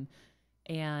for them.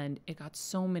 And it got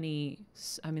so many,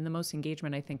 the most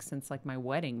engagement, I think, since like my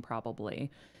wedding probably.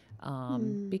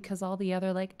 Because all the other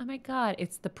oh my God,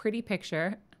 it's the pretty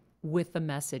picture with the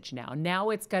message now.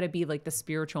 Now it's got to be like the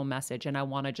spiritual message, and I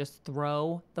want to just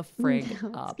throw the frig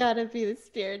up. It's got to be the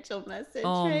spiritual message.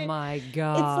 Oh right? my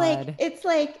God. It's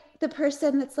like the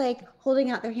person that's like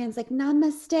holding out their hands like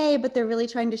namaste, but they're really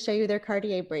trying to show you their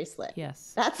Cartier bracelet.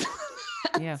 Yes. That's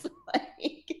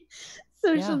like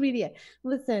social media.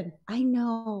 Listen, I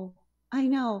know.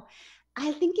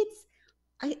 I think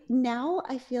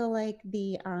I feel like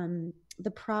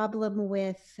the problem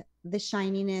with the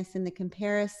shininess and the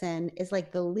comparison is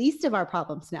like the least of our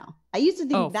problems now. I used to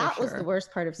think that was the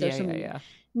worst part of social media.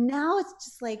 Now it's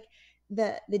just like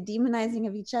the demonizing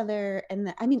of each other.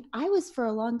 And I was for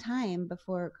a long time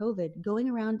before COVID going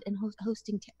around and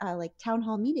hosting like town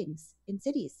hall meetings in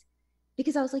cities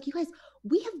because I was like, you guys,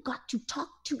 we have got to talk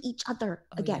to each other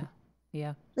again.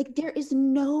 Yeah. Like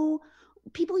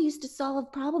people used to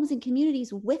solve problems in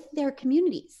communities with their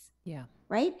communities. Yeah.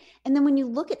 Right. And then when you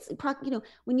look at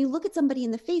somebody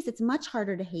in the face, it's much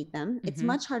harder to hate them. It's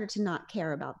much harder to not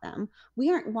care about them. We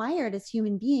aren't wired as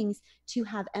human beings to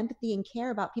have empathy and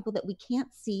care about people that we can't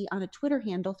see on a Twitter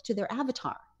handle to their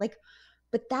avatar.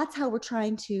 But that's how we're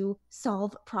trying to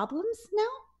solve problems now.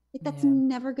 Like that's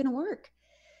never going to work.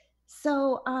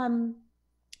 So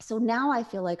now I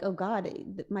feel like, oh God,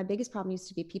 my biggest problem used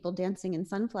to be people dancing in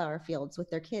sunflower fields with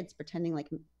their kids, pretending like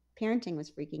parenting was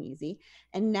freaking easy.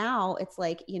 And now it's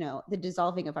like, the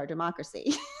dissolving of our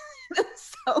democracy.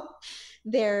 So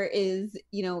there is,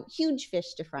 huge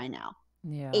fish to fry now.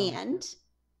 Yeah.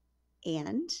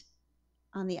 And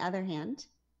on the other hand,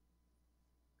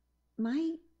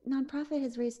 my nonprofit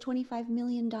has raised $25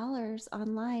 million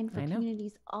online for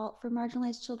communities, for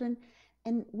marginalized children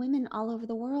and women all over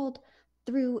the world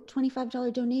through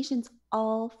 $25 donations,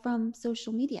 all from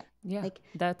social media. Yeah,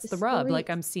 that's the rub.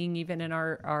 Like I'm seeing even in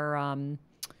our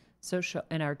social,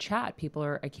 in our chat, people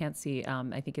are, I can't see,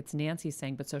 I think it's Nancy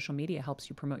saying, but social media helps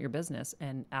you promote your business.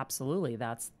 And absolutely,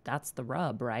 that's the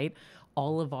rub, right?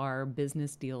 All of our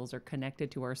business deals are connected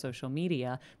to our social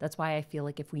media. That's why I feel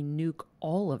like if we nuke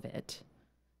all of it,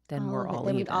 then we're all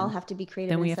then even. We'd all have to be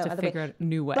creative. Then we have to figure out a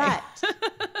new way.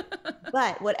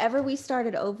 But whatever we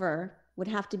started over would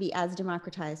have to be as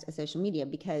democratized as social media,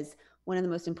 because one of the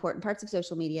most important parts of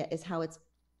social media is how it's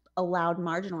allowed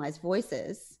marginalized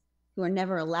voices who are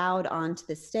never allowed onto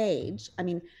the stage.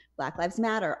 Black Lives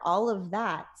Matter, all of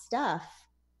that stuff,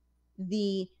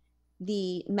 the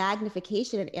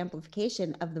magnification and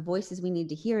amplification of the voices we need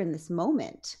to hear in this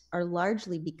moment are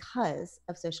largely because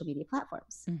of social media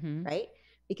platforms, right?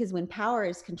 Because when power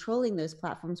is controlling those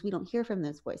platforms, we don't hear from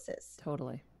those voices.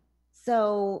 Totally.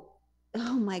 So,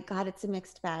 oh my God, it's a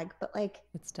mixed bag, but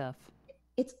it's tough.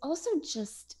 It's also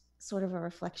just sort of a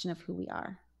reflection of who we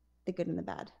are, the good and the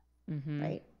bad,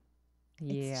 right?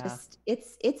 Yeah.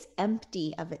 It's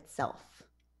empty of itself.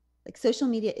 Like social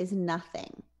media is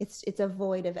nothing. It's a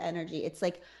void of energy. It's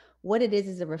like what it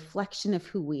is a reflection of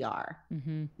who we are.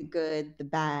 The good, the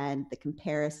bad, the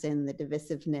comparison, the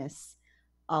divisiveness,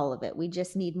 all of it. We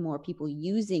just need more people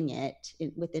using it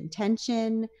with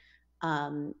intention,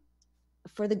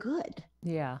 for the good.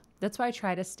 Yeah. That's why I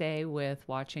try to stay with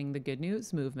watching the Good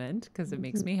News Movement because it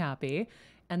makes me happy,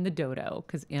 and the Dodo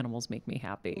because animals make me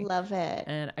happy. Love it.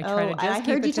 And I try to just I keep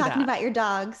heard it you to talking that. about your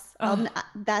dogs.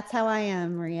 That's how I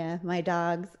am, Maria. My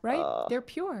dogs. Right. Oh. They're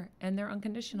pure and they're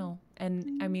unconditional.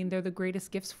 And they're the greatest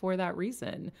gifts for that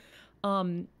reason.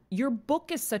 Your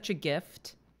book is such a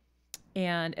gift.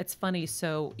 And it's funny.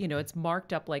 So, it's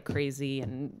marked up like crazy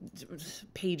and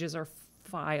pages are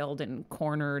profiled and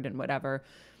cornered and whatever.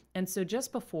 And so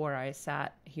just before I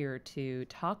sat here to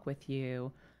talk with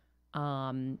you,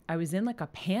 I was in like a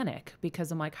panic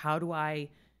because I'm like, how do I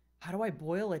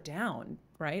boil it down?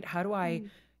 Right? How do I,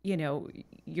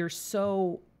 you're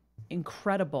so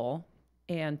incredible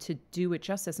and to do it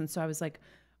justice. And so I was like,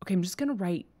 okay, I'm just going to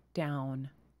write down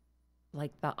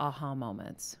like the aha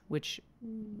moments, which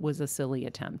was a silly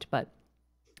attempt, but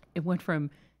it went from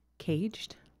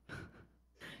caged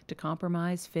to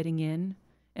compromise, fitting in.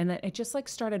 And then it just like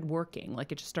started working.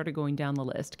 Like it just started going down the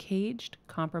list. Caged,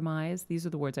 compromise. These are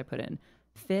the words I put in.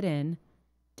 Fit in,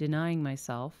 denying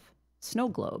myself, snow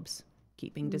globes,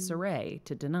 keeping disarray,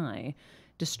 to deny,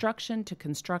 destruction to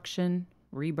construction,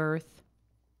 rebirth.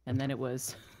 And then it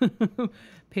was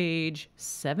page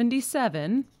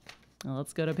 77. Well,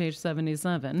 let's go to page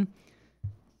 77.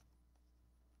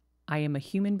 I am a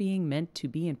human being meant to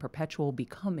be in perpetual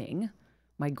becoming.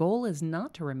 My goal is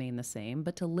not to remain the same,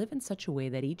 but to live in such a way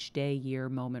that each day, year,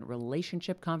 moment,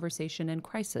 relationship, conversation, and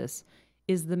crisis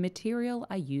is the material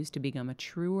I use to become a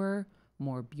truer,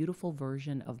 more beautiful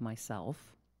version of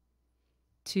myself.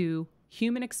 To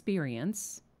human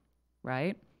experience,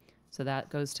 right? So that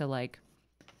goes to like,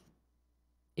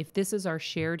 if this is our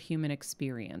shared human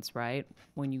experience, right?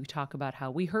 When you talk about how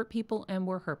we hurt people and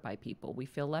we're hurt by people, we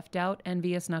feel left out,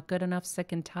 envious, not good enough,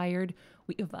 sick and tired.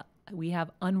 We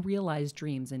have unrealized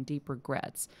dreams and deep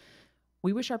regrets.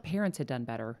 We wish our parents had done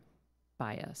better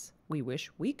by us. We wish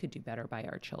we could do better by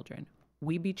our children.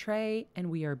 We betray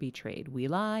and we are betrayed. We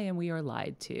lie and we are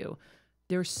lied to.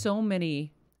 There's so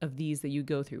many of these that you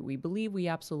go through. We believe, we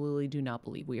absolutely do not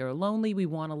believe. We are lonely. We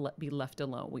want to be left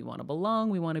alone. We want to belong.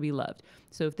 We want to be loved.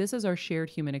 So if this is our shared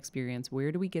human experience,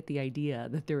 where do we get the idea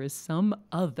that there is some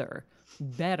other,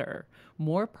 better,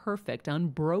 more perfect,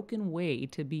 unbroken way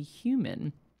to be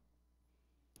human?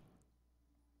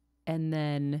 And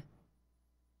then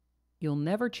you'll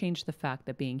never change the fact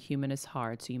that being human is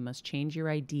hard, so you must change your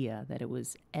idea that it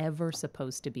was ever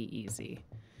supposed to be easy.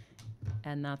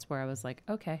 And that's where I was like,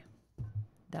 okay,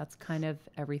 that's kind of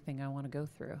everything I want to go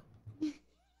through.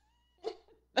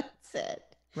 That's it.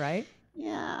 Right?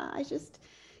 Yeah. If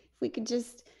we could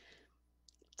just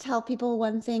tell people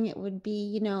one thing, it would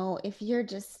be, if you're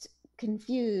just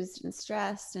confused and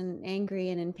stressed and angry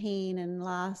and in pain and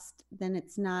lost, then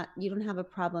you don't have a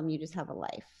problem. You just have a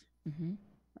life. Mm-hmm.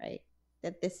 Right?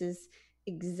 That this is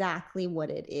exactly what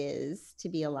it is to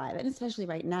be alive. And especially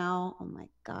right now, oh my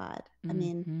God. Mm-hmm. I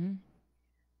mean,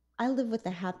 I live with the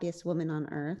happiest woman on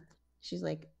earth. She's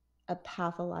like a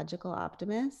pathological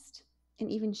optimist.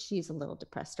 And even she's a little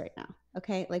depressed right now.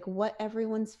 Okay. Like what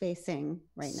everyone's facing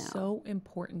right now. So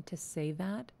important to say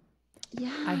that.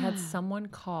 Yeah. I had someone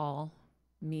call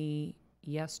me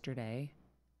yesterday,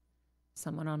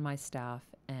 someone on my staff,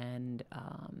 and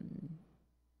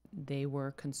they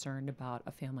were concerned about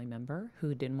a family member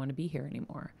who didn't want to be here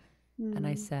anymore. And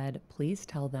I said, please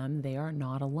tell them they are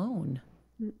not alone.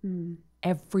 Mm-mm.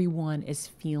 Everyone is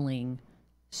feeling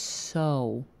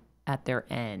so at their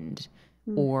end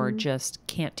or just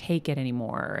can't take it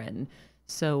anymore. And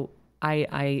so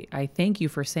I thank you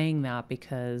for saying that,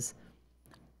 because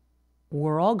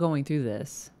we're all going through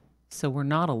this. So we're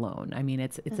not alone. I mean,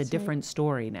 it's a different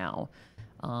story now.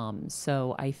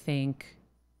 So I think,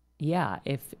 yeah,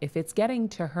 if it's getting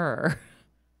to her.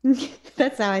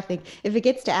 That's how I think. If it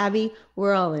gets to Abby,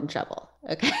 we're all in trouble.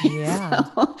 Okay. Yeah.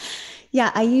 So,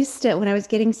 yeah. I used to, when I was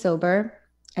getting sober,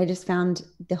 I just found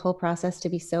the whole process to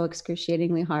be so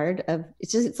excruciatingly hard.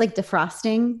 It's like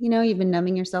defrosting, you've been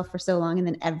numbing yourself for so long and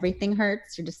then everything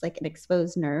hurts. You're just like an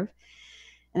exposed nerve.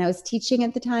 And I was teaching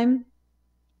at the time.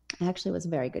 I actually was a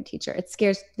very good teacher. It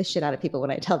scares the shit out of people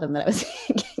when I tell them that I was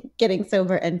getting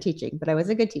sober and teaching, but I was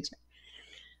a good teacher.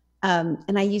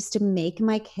 And I used to make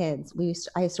my kids,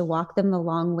 I used to walk them the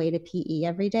long way to PE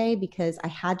every day, because I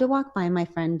had to walk by my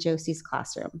friend Josie's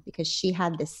classroom, because she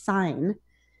had this sign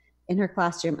in her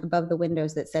classroom above the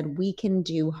windows that said, "We can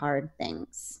do hard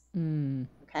things."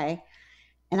 Okay.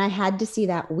 And I had to see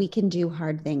that we can do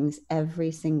hard things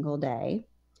every single day,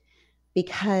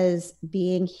 because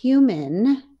being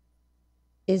human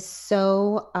is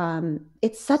so,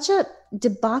 it's such a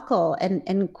debacle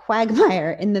and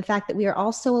quagmire in the fact that we are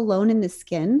all so alone in the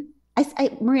skin.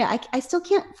 Maria, I still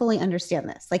can't fully understand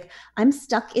this. Like, I'm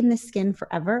stuck in the skin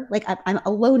forever. Like I'm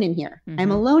alone in here. Mm-hmm.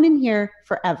 I'm alone in here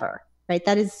forever. Right?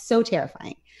 That is so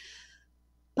terrifying.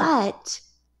 But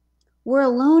we're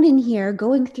alone in here,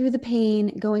 going through the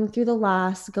pain, going through the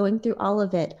loss, going through all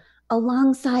of it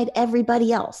alongside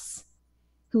everybody else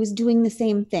who is doing the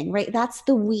same thing, right? That's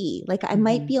the we. Like, I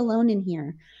might be alone in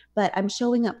here, but I'm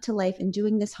showing up to life and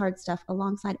doing this hard stuff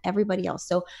alongside everybody else.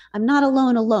 So I'm not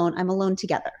alone. I'm alone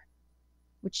together.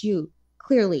 which you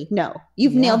clearly know.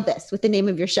 You've nailed this with the name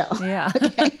of your show. Yeah.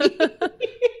 Okay.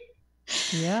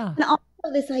 Yeah. And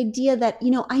also this idea that,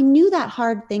 you know, I knew that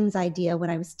hard things idea when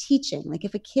I was teaching. Like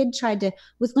if a kid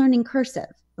was learning cursive,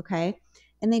 okay,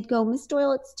 and they'd go, Miss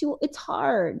Doyle, it's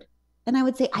hard. And I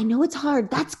would say, I know it's hard.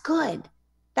 That's good.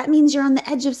 That means you're on the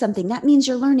edge of something. That means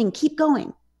you're learning. Keep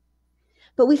going.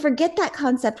 But we forget that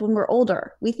concept when we're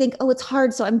older. We think, oh, it's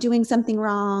hard, so I'm doing something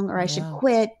wrong, or I should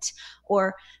quit.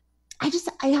 Or I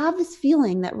have this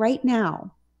feeling that right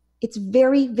now it's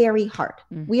very, very hard.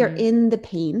 We are in the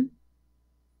pain,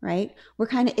 right? We're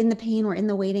kind of in the pain. We're in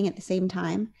the waiting at the same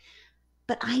time.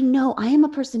 But I know I am a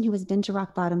person who has been to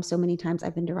rock bottom so many times.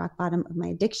 I've been to rock bottom of my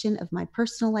addiction, of my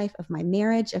personal life, of my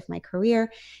marriage, of my career.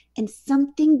 And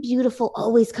something beautiful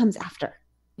always comes after.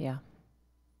 Yeah.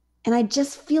 And I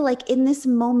just feel like in this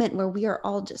moment where we are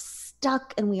all just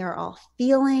stuck and we are all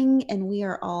feeling and we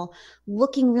are all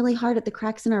looking really hard at the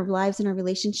cracks in our lives and our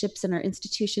relationships and our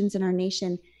institutions and our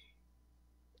nation,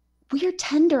 we are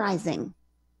tenderizing.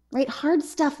 Right? Hard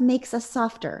stuff makes us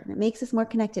softer and it makes us more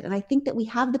connected. And I think that we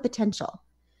have the potential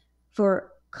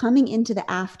for coming into the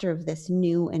after of this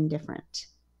new and different.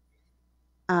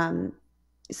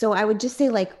 So I would just say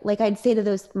like I'd say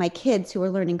to my kids who are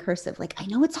learning cursive, like, I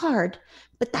know it's hard,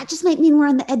 but that just might mean we're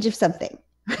on the edge of something,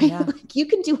 right? Yeah. Like you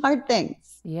can do hard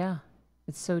things. Yeah,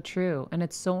 it's so true. And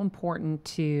it's so important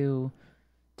to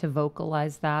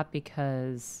vocalize that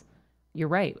because you're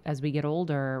right. As we get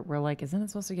older, we're like, isn't it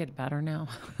supposed to get better now?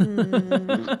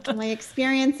 My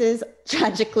experience is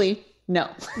tragically no.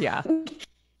 Yeah. I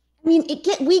mean,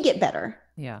 we get better.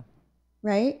 Yeah.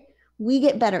 Right? We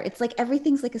get better. It's like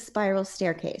everything's like a spiral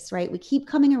staircase, right? We keep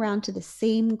coming around to the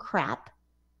same crap,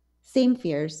 same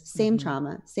fears, same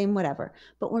trauma, same whatever,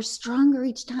 but we're stronger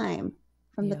each time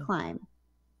from the climb,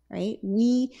 right?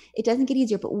 It doesn't get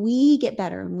easier, but we get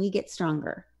better and we get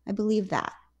stronger. I believe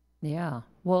that. Yeah.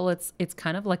 Well, it's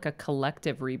kind of like a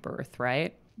collective rebirth,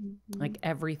 right? Like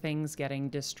everything's getting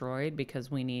destroyed because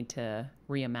we need to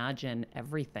reimagine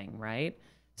everything, right?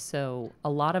 So a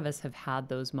lot of us have had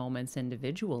those moments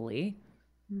individually.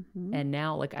 And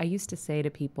now, like I used to say to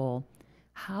people,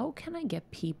 how can I get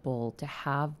people to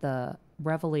have the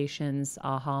revelations,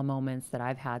 aha moments that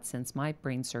I've had since my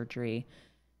brain surgery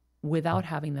without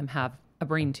having them have a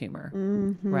brain tumor,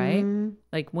 right?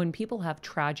 Like when people have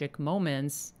tragic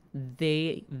moments,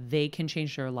 they can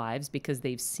change their lives because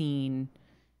they've seen,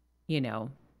 you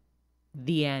know,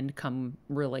 the end come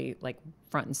really like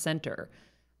front and center.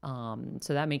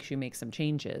 So that makes you make some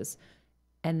changes.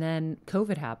 And then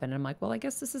COVID happened. And I'm like, well, I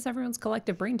guess this is everyone's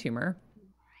collective brain tumor.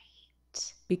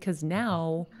 Right. Because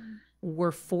now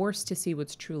we're forced to see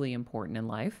what's truly important in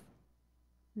life.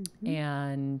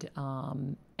 And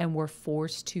we're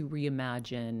forced to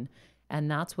reimagine. And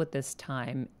that's what this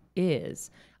time is.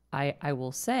 I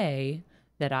will say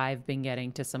that I've been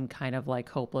getting to some kind of like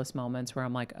hopeless moments where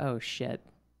I'm like, oh shit,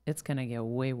 it's going to get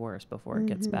way worse before it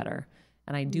gets better.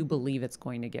 And I do believe it's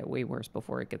going to get way worse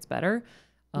before it gets better.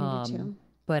 Me too.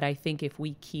 But I think if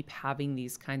we keep having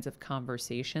these kinds of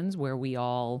conversations where we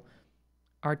all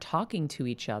are talking to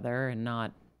each other and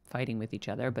not fighting with each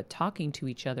other, but talking to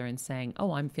each other and saying,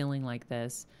 oh, I'm feeling like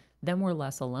this, then we're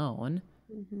less alone,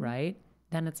 right?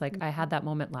 Then it's like, I had that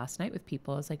moment last night with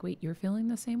people. I was like, wait, you're feeling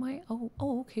the same way? Oh,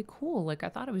 okay, cool. Like I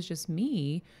thought it was just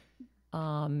me.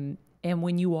 And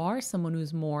when you are someone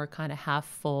who's more kind of half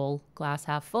full, glass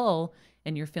half full,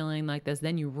 and you're feeling like this,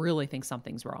 then you really think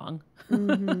something's wrong.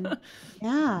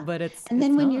 Yeah. But it's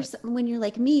then not. when you're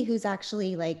like me, who's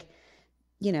actually like,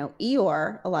 you know,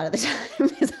 Eeyore a lot of the time,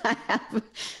 because I have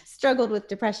struggled with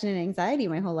depression and anxiety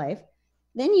my whole life,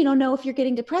 then you don't know if you're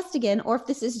getting depressed again or if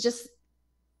this is just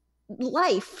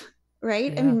life,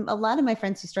 right? Yeah. I mean, a lot of my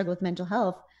friends who struggle with mental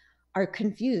health are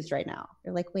confused right now.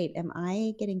 They're like, wait, am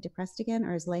I getting depressed again?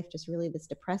 Or is life just really this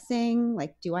depressing?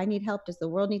 Like, do I need help? Does the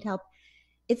world need help?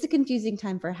 It's a confusing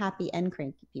time for happy and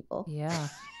cranky people. Yeah,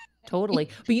 totally.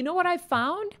 But you know what I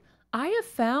found? I have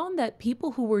found that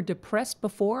people who were depressed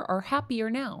before are happier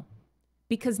now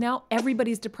because now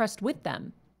everybody's depressed with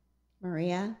them.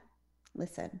 Maria,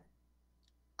 listen,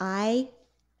 I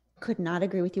could not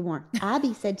agree with you more.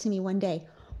 Abby said to me one day,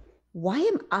 why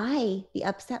am I the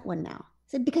upset one now? I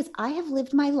said, because I have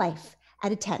lived my life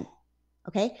at a 10.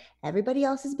 Okay. Everybody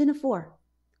else has been a 4.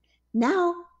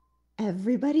 Now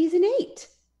everybody's an 8.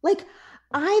 Like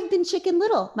I've been Chicken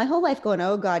Little my whole life going,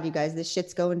 oh God, you guys, this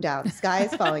shit's going down. Sky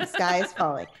is falling, sky is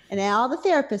falling. And now all the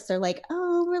therapists are like,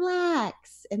 oh,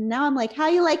 relax. And now I'm like, how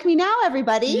you like me now,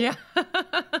 everybody? Yeah.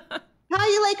 How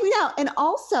you like me now? And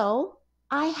also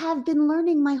I have been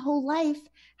learning my whole life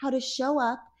how to show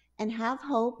up and have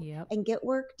hope and get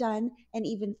work done and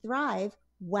even thrive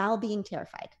while being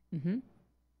terrified. Mm-hmm.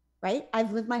 Right?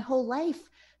 I've lived my whole life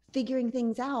figuring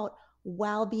things out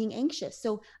while being anxious.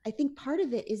 So I think part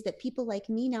of it is that people like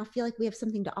me now feel like we have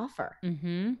something to offer.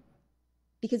 Mm-hmm.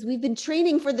 Because we've been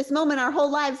training for this moment our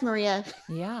whole lives, Maria.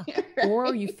 Yeah. Right?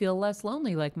 Or you feel less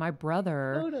lonely. Like my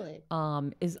brother Totally.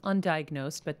 is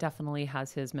undiagnosed, but definitely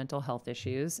has his mental health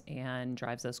issues and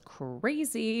drives us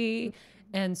crazy.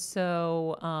 And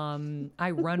so I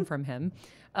run from him.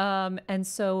 And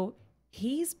so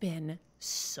he's been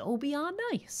so beyond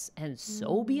nice and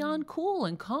so beyond cool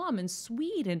and calm and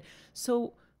sweet. And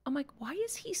so I'm like, why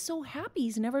is he so happy?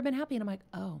 He's never been happy. And I'm like,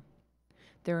 oh,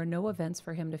 there are no events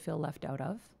for him to feel left out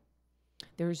of.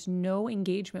 There's no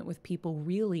engagement with people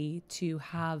really to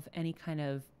have any kind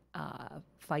of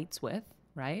fights with,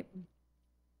 right?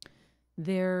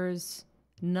 There's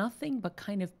nothing but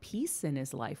kind of peace in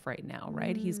his life right now,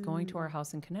 right? He's going to our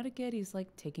house in Connecticut. He's like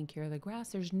taking care of the grass.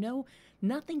 There's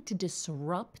nothing to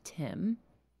disrupt him.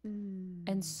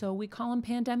 And so we call him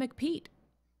Pandemic Pete.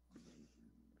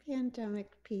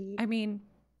 Pandemic Pete. I mean,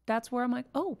 that's where I'm like,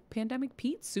 oh, Pandemic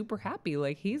Pete's super happy.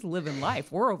 Like, he's living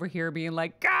life. We're over here being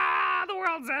like, the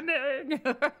world's ending.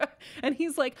 And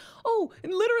he's like, oh,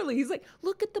 and literally, he's like,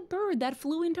 look at the bird that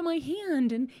flew into my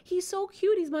hand. And he's so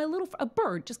cute. He's my little, a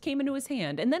bird just came into his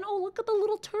hand. And then, oh, look at the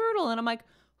little turtle. And I'm like,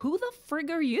 who the frig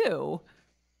are you?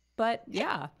 But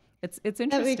yeah, it's interesting.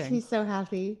 That makes me so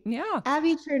happy. Yeah.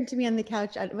 Abby turned to me on the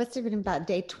couch. It must have been about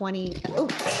day 20. Oh,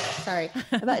 sorry.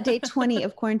 About day 20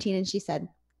 of quarantine. And she said,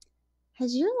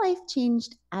 has your life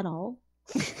changed at all?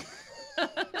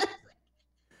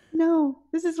 No,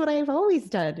 this is what I've always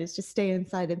done, is just stay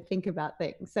inside and think about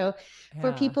things. So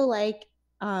for people like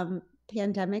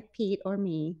Pandemic Pete or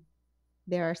me,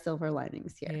 there are silver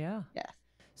linings here. Yeah. Yes.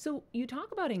 So you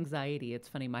talk about anxiety. It's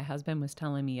funny. My husband was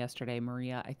telling me yesterday,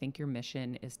 Maria, I think your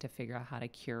mission is to figure out how to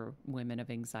cure women of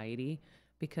anxiety,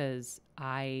 because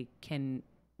I can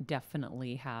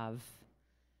definitely have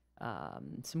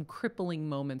some crippling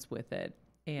moments with it.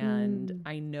 And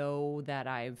I know that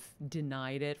I've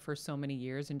denied it for so many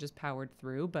years and just powered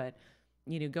through. But,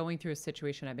 you know, going through a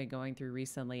situation I've been going through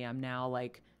recently, I'm now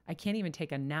like, I can't even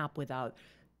take a nap without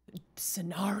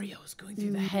scenarios going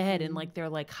through the head, and like they're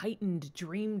like heightened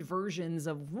dreamed versions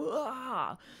of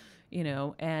you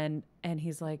know, and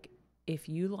he's like, if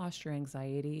you lost your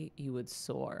anxiety, you would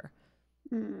soar.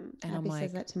 And Abby I'm like,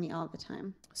 says that to me all the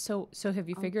time. So have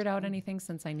you figured out anything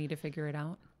since I need to figure it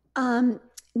out?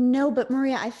 No, but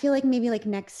Maria, I feel like maybe like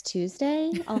next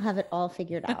Tuesday I'll have it all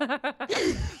figured out.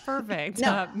 Perfect.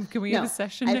 No, can we have a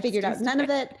session? I figured out none of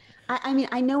it. I mean,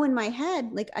 I know in my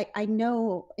head, like I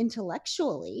know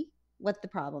intellectually what the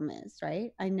problem is,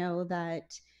 right? I know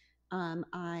that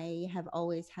I have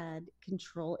always had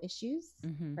control issues,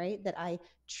 right? That I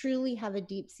truly have a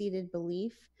deep-seated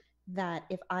belief that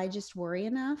if I just worry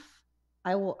enough,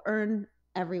 I will earn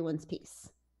everyone's peace,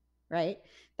 right?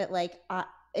 That like,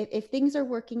 if things are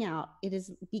working out, it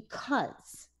is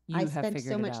because I spent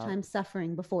so much time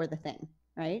suffering before the thing,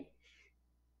 right?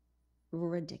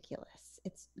 Ridiculous.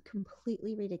 It's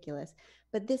completely ridiculous.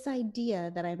 But this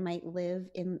idea that I might live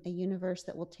in a universe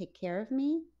that will take care of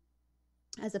me,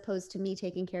 as opposed to me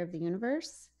taking care of the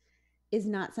universe, is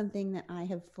not something that I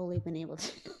have fully been able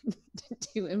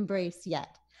to embrace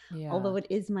yet. Yeah. Although it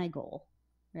is my goal,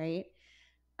 right?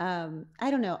 I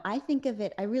don't know. I think of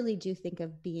it, I really do think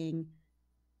of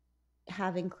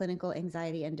having clinical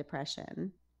anxiety and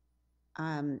depression.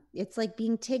 It's like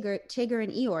being Tigger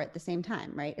and Eeyore at the same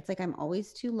time, right? It's like I'm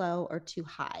always too low or too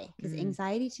high, because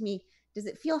anxiety to me, does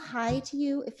it feel high to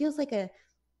you? It feels like a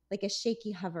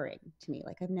shaky hovering to me.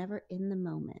 Like I'm never in the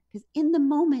moment, because in the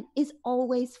moment is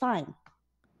always fine.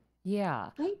 Yeah.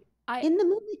 Right? In the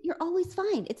moment, you're always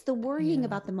fine. It's the worrying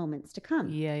about the moments to come.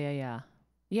 Yeah.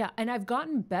 And I've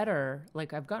gotten better.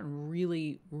 Like I've gotten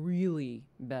really, really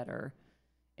better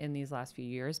in these last few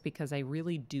years, because I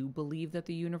really do believe that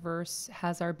the universe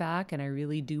has our back. And I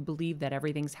really do believe that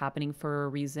everything's happening for a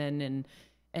reason,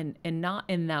 and not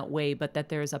in that way, but that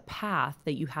there's a path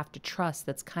that you have to trust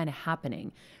that's kind of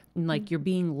happening. And like you're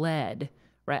being led,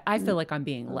 right? I feel like I'm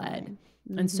being led.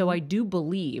 And so I do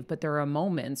believe, but there are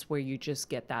moments where you just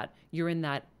get that, you're in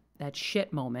that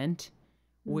shit moment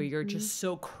where you're just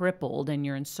so crippled and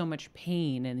you're in so much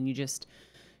pain and you just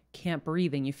can't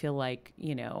breathe, and you feel like,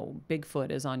 you know, Bigfoot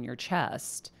is on your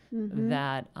chest.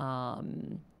 That's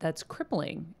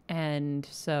crippling. And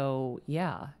so,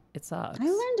 yeah, it sucks. I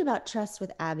learned about trust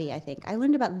with Abby, I think. I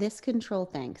learned about this control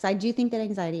thing, because I do think that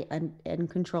anxiety and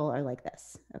control are like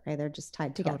this. Okay, they're just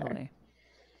tied together. Totally.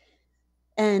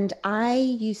 And I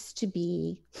used to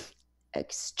be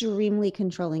extremely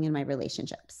controlling in my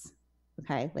relationships.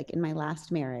 Okay. Like in my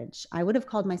last marriage, I would have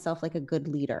called myself like a good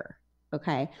leader.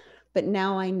 Okay. But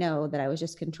now I know that I was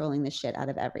just controlling the shit out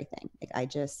of everything. Like I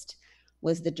just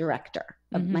was the director.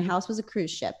 My house was a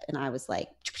cruise ship and I was like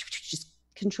just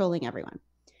controlling everyone.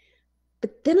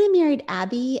 But then I married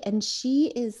Abby and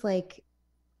she is like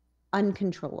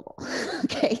uncontrollable.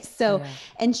 Okay. So,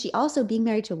 and she also, being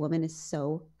married to a woman is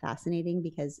so fascinating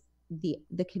because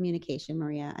the communication,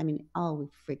 Maria, I mean, all we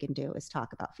freaking do is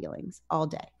talk about feelings all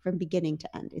day from beginning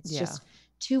to end. It's just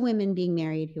two women being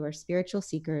married who are spiritual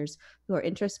seekers, who are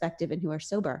introspective and who are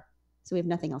sober. So we have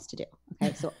nothing else to do.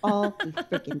 Okay. So all we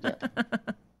freaking do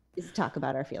is talk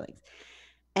about our feelings.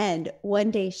 And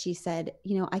one day she said,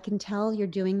 you know, I can tell you're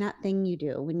doing that thing you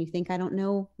do when you think I don't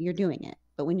know you're doing it,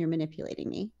 but when you're manipulating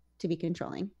me to be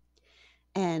controlling.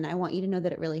 And I want you to know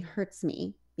that it really hurts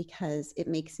me because it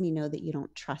makes me know that you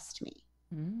don't trust me.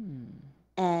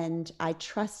 And I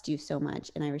trust you so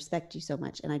much and I respect you so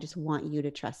much. And I just want you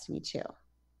to trust me too.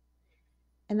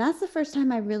 And that's the first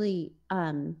time I really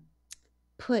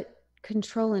put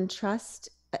control and trust.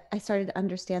 I started to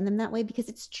understand them that way because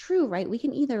it's true, right? We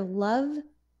can either love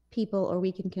people or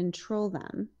we can control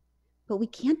them, but we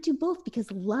can't do both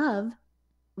because love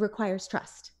requires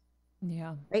trust.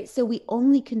 Yeah. Right. So we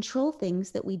only control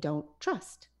things that we don't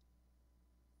trust.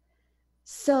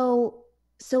 So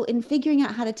in figuring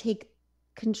out how to take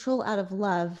control out of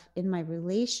love in my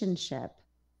relationship,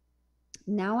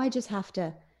 now I just have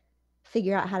to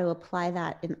figure out how to apply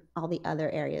that in all the other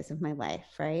areas of my life,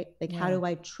 right? Like, how do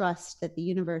I trust that the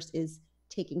universe is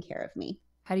taking care of me?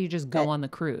 How do you just go on the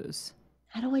cruise?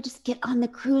 How do I just get on the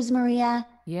cruise, Maria?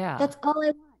 Yeah. That's all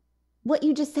I want. What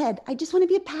you just said. I just want to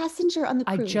be a passenger on the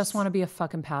cruise. I just want to be a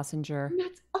fucking passenger. And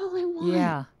that's all I want.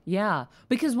 Yeah. Yeah.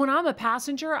 Because when I'm a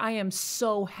passenger, I am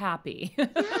so happy.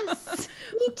 Yes.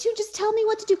 Me too. Just tell me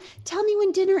what to do. Tell me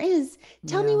when dinner is.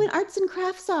 Tell me when arts and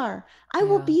crafts are. I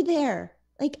will be there.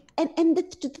 Like, and the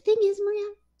thing is,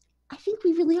 Maria, I think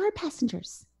we really are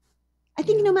passengers. I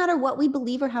think no matter what we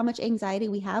believe or how much anxiety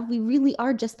we have, we really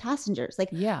are just passengers. Like,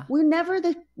 we're never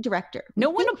the director. No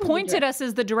one appointed us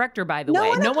as the director, by the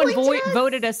way. No one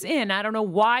voted us in. I don't know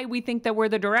why we think that we're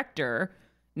the director.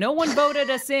 No one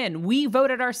voted us in. We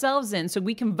voted ourselves in so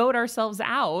we can vote ourselves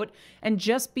out and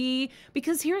just be,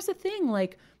 because here's the thing,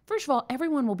 like, first of all,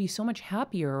 everyone will be so much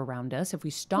happier around us if we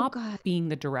stop being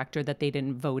the director that they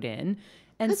didn't vote in.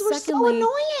 And secondly, we're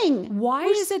so annoying. Why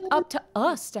is it up to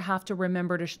us to have to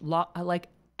remember to lock, like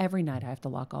every night I have to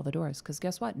lock all the doors? Because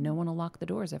guess what? No one will lock the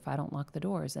doors if I don't lock the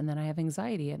doors. And then I have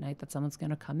anxiety at night that someone's going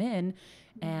to come in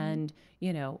and,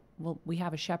 you know, well, we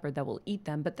have a shepherd that will eat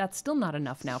them, but that's still not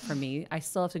enough now for me. I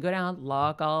still have to go down,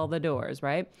 lock all the doors,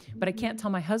 right? But I can't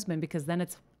tell my husband because then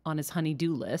it's on his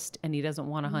honey-do list and he doesn't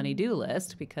want a honey-do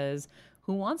list because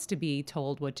who wants to be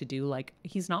told what to do? Like,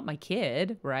 he's not my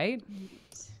kid, right?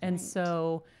 And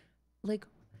so, like,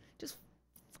 just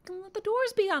fucking let the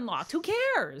doors be unlocked. Who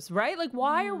cares, right? Like,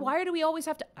 why do we always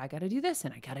have to, I got to do this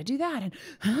and I got to do that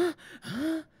and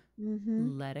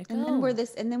let it go.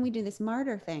 And then we do this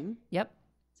martyr thing. Yep.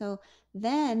 So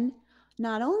then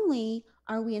not only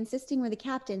are we insisting we're the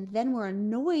captain, then we're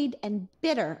annoyed and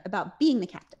bitter about being the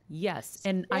captain. Yes.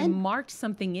 And I marked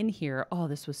something in here. Oh,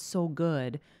 this was so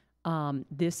good.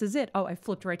 This is it. Oh, I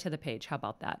flipped right to the page. How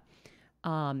about that?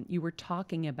 You were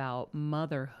talking about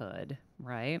motherhood,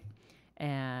 right?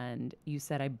 And you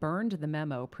said, I burned the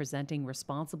memo presenting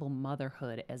responsible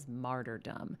motherhood as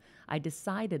martyrdom. I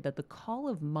decided that the call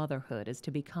of motherhood is to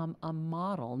become a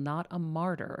model, not a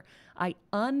martyr. I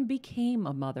unbecame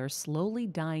a mother, slowly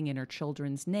dying in her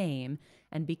children's name,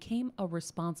 and became a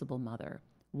responsible mother,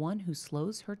 one who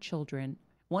shows her children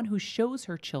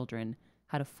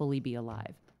how to fully be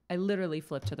alive. I literally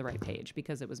flipped to the right page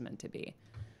because it was meant to be.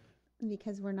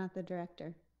 Because we're not the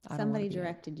director. Somebody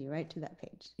directed you right to that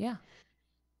page. Yeah.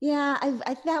 Yeah,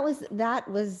 that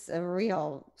was a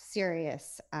real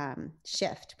serious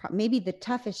shift. Maybe the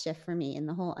toughest shift for me in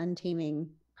the whole untaming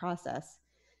process,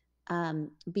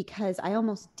 because I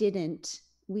almost didn't.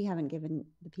 We haven't given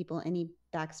the people any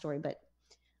backstory, but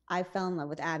I fell in love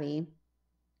with Abby,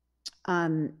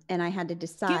 and I had to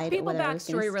decide. Give people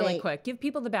backstory really quick. Give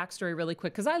people the backstory really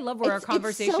quick, because I love where our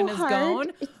conversation has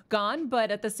gone.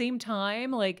 But at the same time,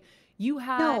 like you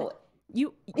had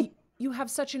you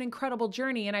have such an incredible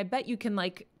journey, and I bet you can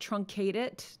like truncate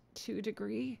it to a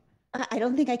degree. I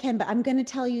don't think I can, but I'm going to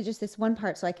tell you just this one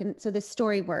part so this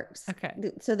story works. Okay.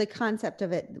 So the concept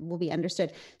of it will be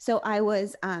understood. So I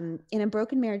was in a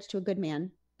broken marriage to a good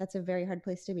man. That's a very hard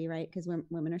place to be, right? Because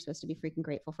women are supposed to be freaking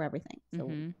grateful for everything. So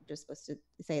we're just supposed to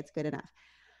say it's good enough.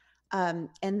 And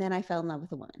then I fell in love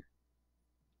with a woman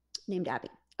named Abby.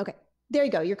 Okay. There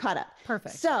you go. You're caught up.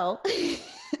 Perfect. So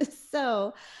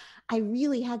So I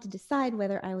really had to decide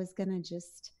whether I was going to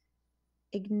just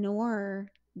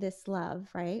ignore this love,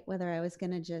 right? Whether I was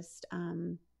going to just,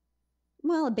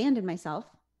 abandon myself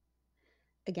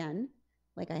again,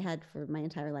 like I had for my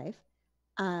entire life,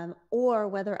 or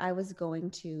whether I was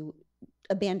going to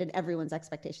abandon everyone's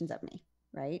expectations of me,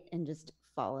 right? And just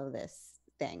follow this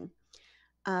thing.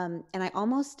 And I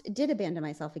almost did abandon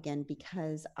myself again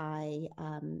because I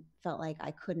felt like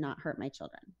I could not hurt my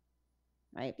children,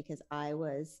 right? Because I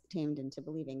was tamed into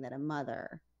believing that a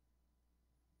mother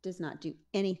does not do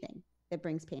anything that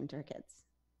brings pain to her kids,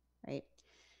 right?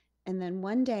 And then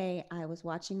one day I was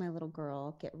watching my little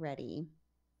girl get ready,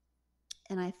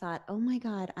 and I thought, oh my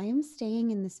God, I am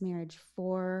staying in this marriage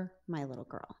for my little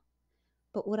girl.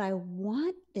 But would I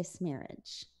want this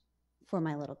marriage for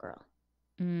my little girl?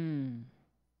 Mm.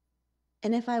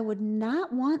 And if I would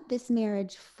not want this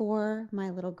marriage for my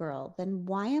little girl, then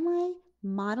why am I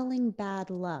modeling bad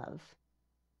love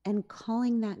and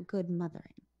calling that good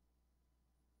mothering?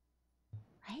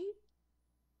 Right?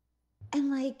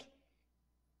 And like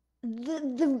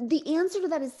the answer to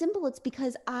that is simple. It's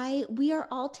because we are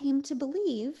all tamed to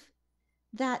believe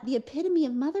that the epitome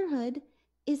of motherhood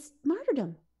is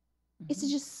martyrdom. It's to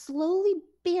just slowly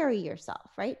bury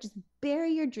yourself, right? Just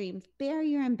bury your dreams, bury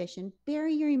your ambition,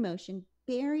 bury your emotion,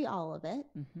 bury all of it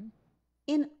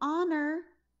in honor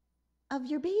of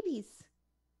your babies,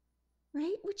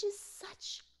 right? Which is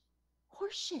such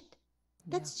horseshit.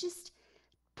 That's just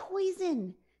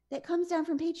poison that comes down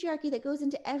from patriarchy that goes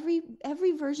into every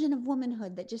version of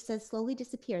womanhood that just says slowly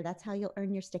disappear. That's how you'll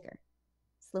earn your sticker.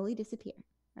 Slowly disappear,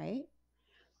 right?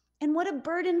 And what a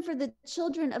burden for the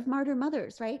children of martyr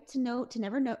mothers, right? To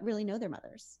never really know their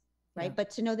mothers, right? Yeah.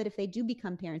 But to know that if they do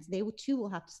become parents, they too will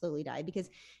have to slowly die. Because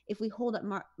if we hold up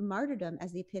martyrdom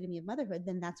as the epitome of motherhood,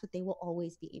 then that's what they will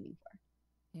always be aiming for.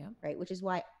 Yeah. Right. Which is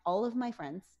why all of my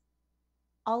friends,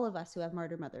 all of us who have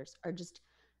martyr mothers, are just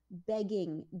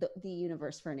begging the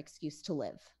universe for an excuse to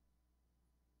live.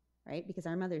 Right? Because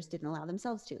our mothers didn't allow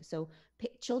themselves to. So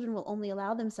children will only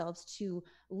allow themselves to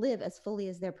live as fully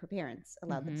as their parents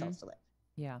allowed themselves to live.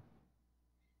 Yeah.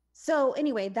 So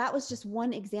anyway, that was just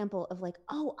one example of like,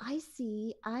 oh, I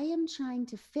see. I am trying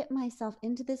to fit myself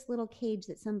into this little cage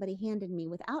that somebody handed me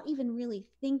without even really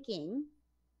thinking,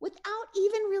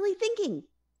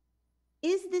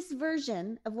 is this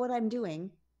version of what I'm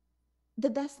doing the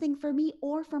best thing for me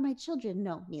or for my children?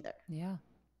 No, neither. Yeah.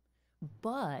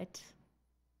 But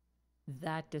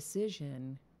that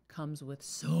decision comes with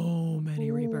so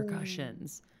many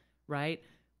repercussions, right?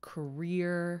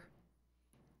 Career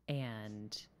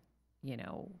and,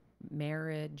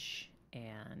 marriage,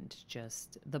 and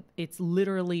just it's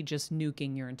literally just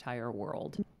nuking your entire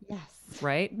world. Yes.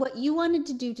 Right? What you wanted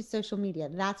to do to social media,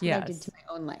 that's what I did to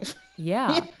my own life.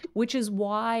 Yeah. Which is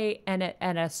why, and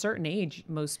at a certain age,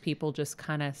 most people just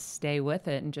kind of stay with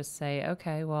it and just say,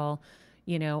 okay, well,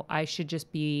 I should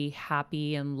just be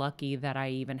happy and lucky that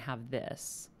I even have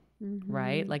this,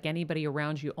 right? Like anybody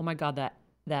around you, oh my God,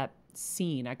 that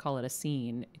scene, I call it a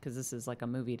scene because this is like a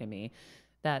movie to me,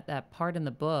 that part in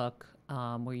the book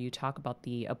where you talk about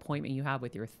the appointment you have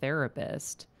with your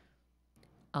therapist,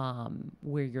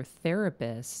 where your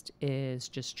therapist is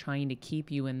just trying to keep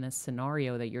you in this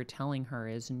scenario that you're telling her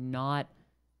is not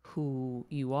who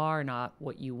you are, not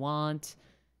what you want.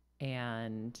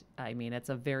 And I mean, it's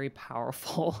a very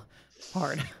powerful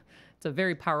part. It's a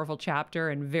very powerful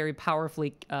chapter and very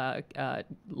powerfully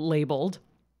labeled.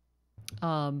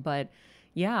 But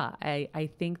yeah, I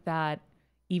think that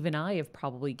even I have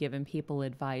probably given people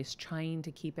advice trying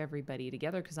to keep everybody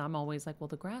together because I'm always like, well,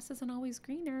 the grass isn't always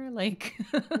greener. Like,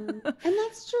 and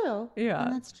that's true. Yeah.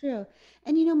 And that's true.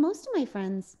 And, most of my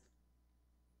friends,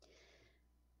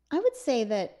 I would say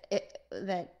that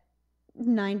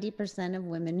 90% of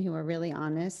women who are really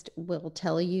honest will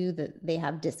tell you that they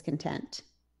have discontent,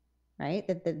 right?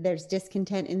 That there's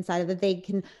discontent inside of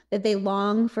that they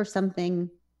long for something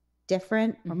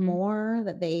different or more,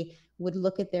 that they would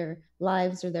look at their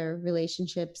lives or their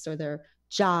relationships or their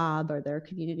job or their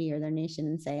community or their nation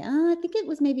and say, I think it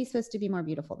was maybe supposed to be more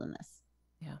beautiful than this.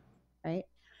 Yeah. Right.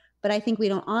 But I think we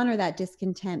don't honor that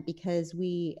discontent because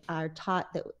we are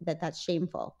taught that that's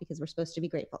shameful because we're supposed to be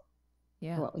grateful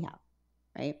for what we have.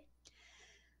 Right.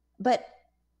 But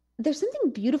there's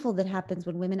something beautiful that happens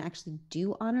when women actually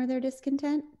do honor their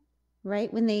discontent,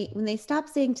 right? When they stop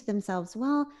saying to themselves,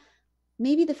 well,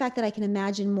 maybe the fact that I can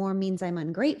imagine more means I'm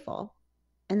ungrateful.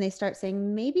 And they start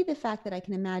saying, maybe the fact that I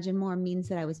can imagine more means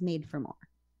that I was made for more.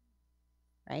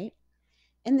 Right.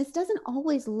 And this doesn't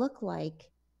always look like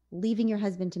leaving your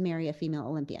husband to marry a female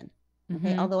Olympian.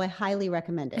 Okay. Although I highly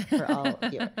recommend it for all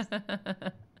viewers.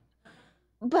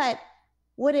 But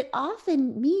what it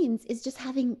often means is just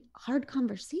having hard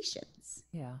conversations.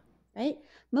 Yeah. Right?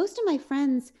 Most of my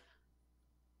friends,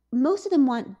 most of them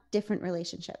want different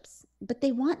relationships, but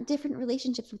they want different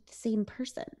relationships with the same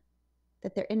person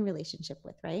that they're in relationship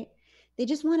with, right? They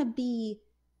just want to be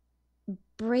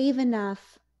brave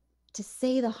enough to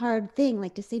say the hard thing,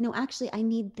 like to say, no, actually, I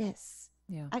need this.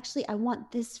 Yeah. Actually, I want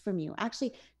this from you.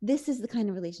 Actually, this is the kind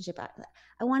of relationship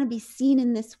I want to be seen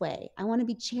in this way. I want to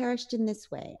be cherished in this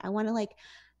way. I want to like,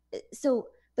 so,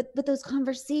 but those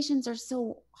conversations are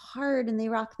so hard and they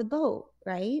rock the boat,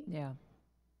 right? Yeah.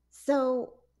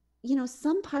 So, you know,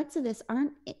 some parts of this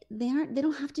they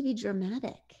don't have to be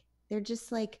dramatic. They're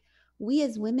just like, we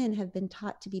as women have been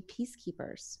taught to be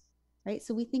peacekeepers, right?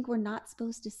 So we think we're not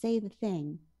supposed to say the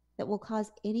thing that will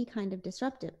cause any kind of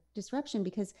disruption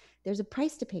because there's a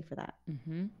price to pay for that.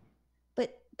 Mm-hmm.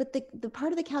 But the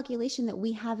part of the calculation that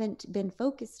we haven't been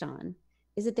focused on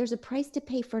is that there's a price to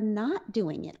pay for not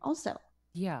doing it also.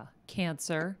 Yeah.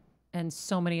 Cancer and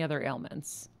so many other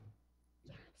ailments.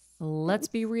 Let's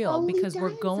be real, because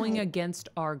we're going against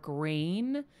our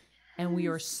grain and we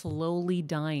are slowly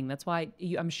dying. That's why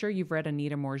I'm sure you've read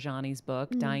Anita Moorjani's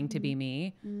book, Dying to Be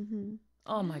Me. Mm-hmm.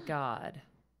 Oh my God.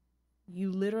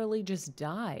 You literally just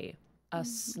die a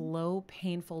slow,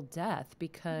 painful death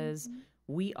because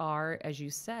we are, as you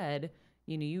said,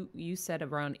 you know, you said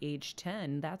around age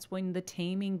 10, that's when the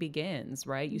taming begins,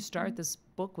 right? You start this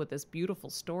book with this beautiful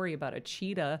story about a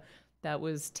cheetah that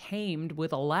was tamed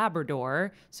with a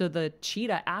Labrador. So the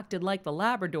cheetah acted like the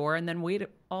Labrador, and then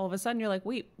all of a sudden you're like,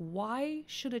 wait, why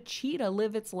should a cheetah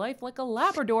live its life like a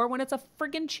Labrador when it's a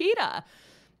friggin' cheetah?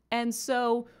 And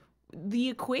so the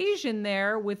equation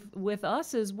there with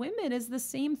us as women is the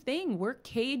same thing. We're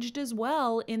caged as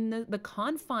well in the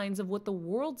confines of what the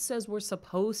world says we're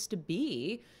supposed to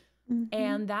be.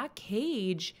 And that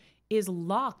cage is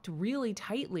locked really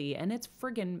tightly, and it's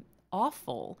friggin'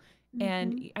 awful.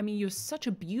 And I mean, you have such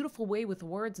a beautiful way with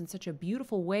words and such a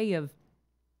beautiful way of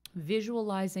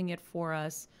visualizing it for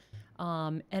us.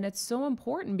 And it's so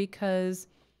important because,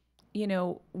 you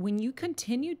know, when you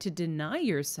continue to deny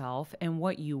yourself and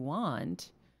what you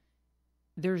want,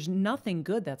 there's nothing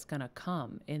good that's going to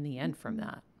come in the end from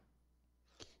that.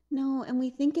 No, and we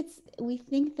think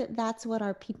that that's what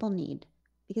our people need,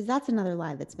 because that's another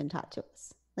lie that's been taught to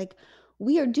us. Like,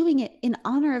 we are doing it in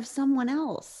honor of someone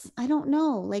else. I don't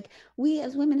know. Like, we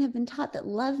as women have been taught that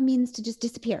love means to just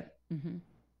disappear.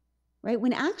 Right?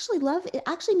 When actually it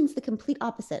actually means the complete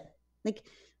opposite. Like,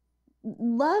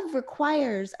 love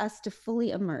requires us to fully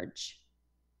emerge,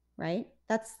 right?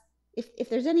 That's, if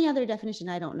there's any other definition,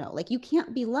 I don't know. Like, you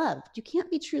can't be loved. You can't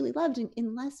be truly loved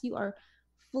unless you are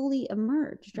fully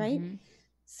emerged, right?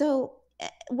 So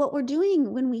what we're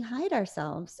doing when we hide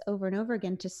ourselves over and over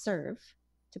again to serve,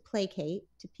 to placate,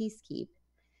 to peacekeep,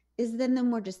 is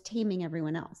then we're just taming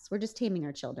everyone else. We're just taming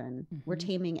our children. We're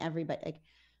taming everybody. Like,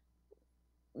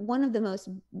 one of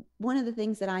the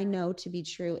things that I know to be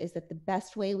true is that the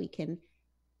best way we can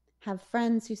have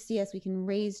friends who see us, we can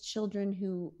raise children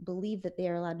who believe that they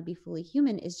are allowed to be fully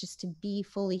human, is just to be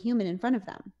fully human in front of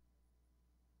them.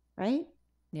 Right?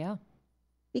 Yeah.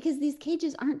 Because these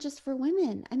cages aren't just for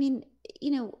women. I mean,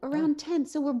 you know, around 10.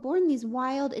 So we're born these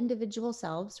wild individual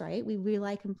selves, right? We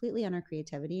rely completely on our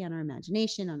creativity, on our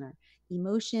imagination, on our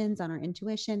emotions, on our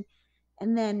intuition.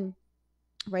 And then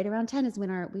right around 10 is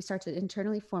when we start to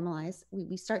internally formalize.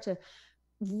 We start to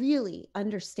really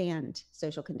understand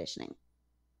social conditioning.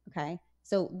 Okay.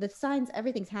 So the signs,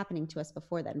 everything's happening to us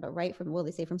before then, but right from,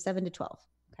 they say from 7 to 12,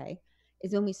 okay,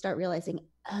 is when we start realizing,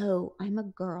 oh, I'm a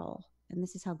girl and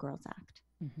this is how girls act.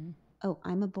 Oh,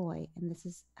 I'm a boy and this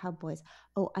is how boys.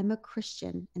 Oh, I'm a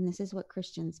Christian and this is what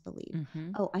Christians believe.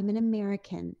 Oh, I'm an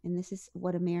American and this is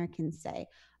what Americans say.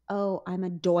 Oh, I'm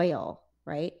a Doyle,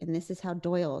 right? And this is how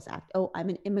Doyles act. Oh, I'm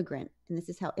an immigrant and this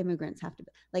is how immigrants have to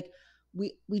be. Like,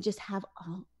 we just have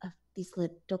all of these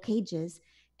little cages,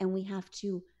 and we have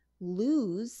to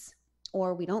lose,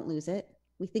 or we don't lose it.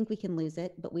 We think we can lose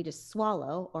it, but we just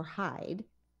swallow or hide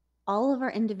all of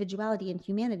our individuality and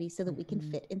humanity so that we can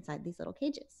fit inside these little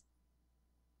cages.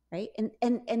 Right.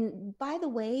 And by the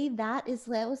way, that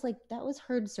was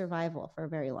herd survival for a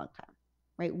very long time.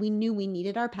 Right. We knew we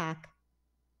needed our pack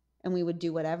and we would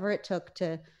do whatever it took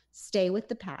to stay with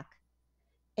the pack.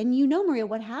 And you know, Maria,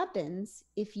 what happens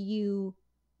if you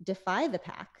defy the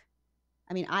pack?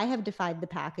 I mean, I have defied the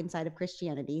pack inside of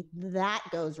Christianity. That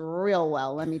goes real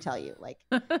well, let me tell you. Like,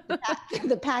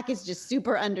 the pack is just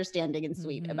super understanding and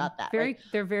sweet about that.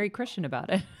 They're very Christian about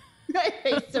it.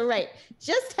 Right. So,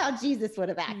 just how Jesus would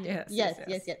have acted. Yes.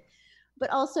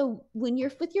 But also when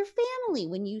you're with your family,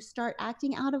 when you start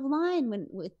acting out of line,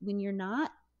 when you're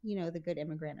not the good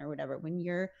immigrant or whatever. When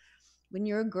you're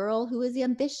a girl who is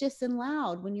ambitious and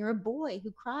loud, when you're a boy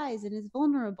who cries and is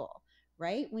vulnerable,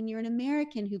 right? When you're an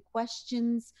American who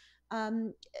questions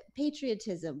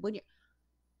patriotism,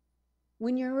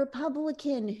 when you're a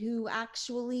Republican who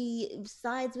actually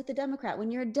sides with the Democrat, when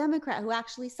you're a Democrat who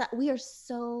actually we are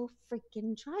so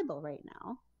freaking tribal right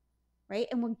now, right?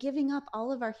 And we're giving up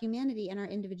all of our humanity and our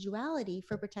individuality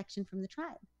for protection from the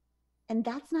tribe. And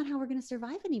that's not how we're going to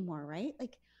survive anymore, right?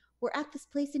 Like, we're at this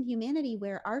place in humanity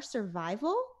where our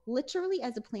survival, literally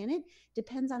as a planet,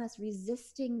 depends on us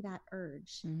resisting that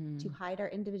urge to hide our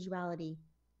individuality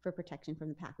for protection from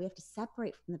the pack. We have to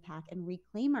separate from the pack and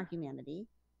reclaim our humanity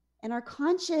and our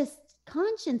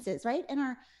consciences, right? And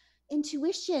our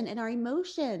intuition and our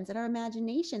emotions and our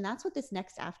imagination. That's what this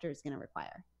next after is going to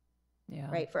require. Yeah.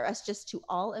 Right? For us just to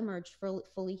all emerge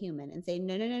fully human and say,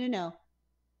 no.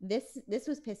 This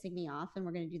was pissing me off, and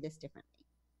we're going to do this differently.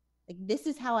 Like, this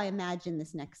is how I imagine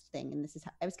this next thing, and this is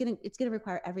how it's going to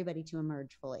require everybody to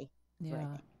emerge fully. Yeah.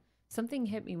 Something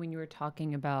hit me when you were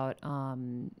talking about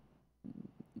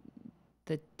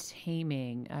the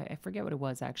taming. I forget what it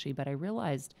was actually, but I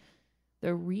realized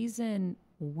the reason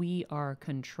we are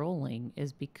controlling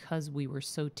is because we were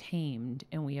so tamed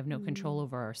and we have no control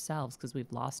over ourselves because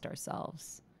we've lost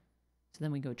ourselves. So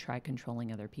then we go try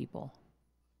controlling other people.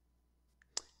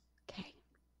 Okay.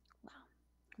 Wow.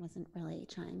 I wasn't really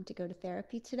trying to go to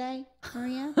therapy today,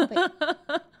 Maria,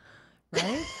 but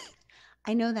right?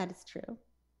 I know that is true.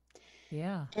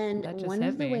 Yeah. And one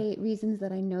of the reasons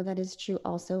that I know that is true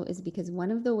also is because one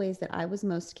of the ways that I was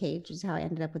most caged, which is how I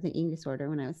ended up with an eating disorder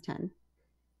when I was 10,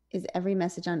 is every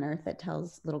message on earth that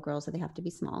tells little girls that they have to be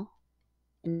small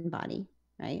in body,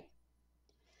 right?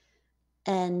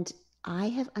 And I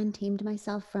have untamed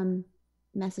myself from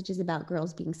messages about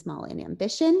girls being small in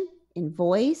ambition, in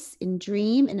voice, in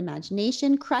dream, in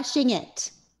imagination, crushing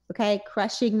it, okay?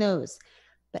 Crushing those.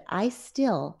 But I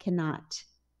still cannot,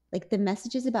 like, the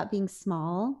messages about being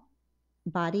small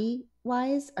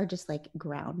body-wise are just like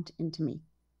ground into me.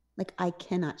 Like, I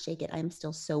cannot shake it. I'm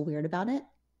still so weird about it.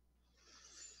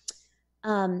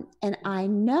 And I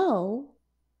know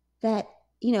that,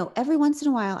 every once in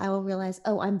a while I will realize,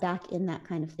 oh, I'm back in that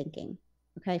kind of thinking.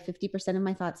 Okay. 50% of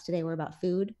my thoughts today were about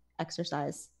food,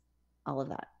 exercise, all of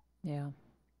that. Yeah.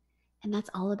 And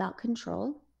that's all about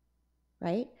control,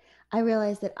 right? I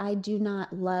realize that I do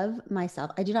not love myself.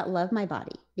 I do not love my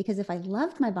body, because if I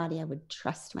loved my body, I would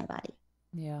trust my body.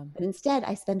 Yeah. But instead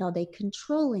I spend all day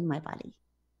controlling my body.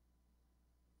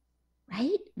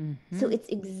 Right? Mm-hmm. So it's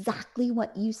exactly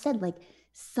what you said. Like,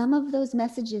 some of those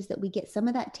messages that we get, some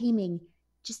of that taming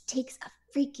just takes a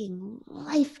freaking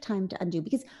lifetime to undo,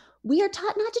 because we are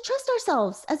taught not to trust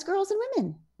ourselves as girls and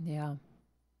women. Yeah.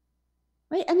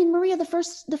 Right? I mean, Maria, the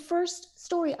first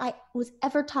story I was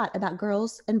ever taught about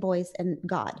girls and boys and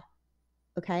God.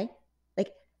 Okay?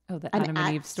 Like, the Adam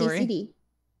and Eve story. CCD.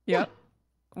 Yep.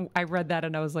 Yeah. I read that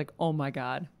and I was like, oh my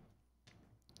God.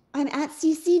 I'm at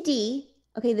CCD.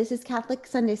 Okay, this is Catholic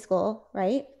Sunday school,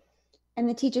 right? And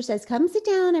the teacher says, come sit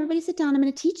down, everybody sit down. I'm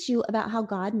going to teach you about how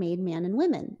God made man and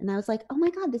women. And I was like, oh my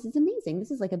God, this is amazing.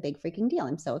 This is like a big freaking deal.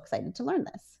 I'm so excited to learn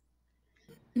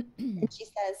this. And she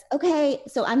says, okay,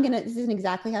 so this isn't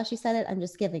exactly how she said it. I'm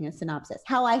just giving a synopsis,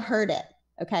 how I heard it.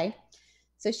 Okay.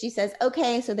 So she says,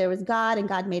 okay, so there was God, and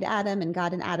God made Adam, and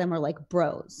God and Adam were like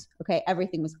bros. Okay.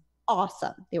 Everything was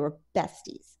awesome. They were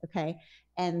besties. Okay.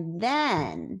 And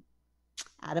then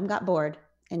Adam got bored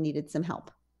and needed some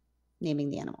help naming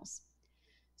the animals.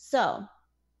 So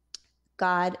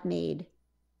God made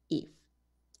Eve.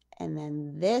 And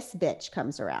then this bitch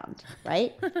comes around,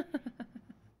 right?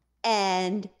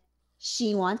 And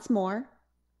she wants more.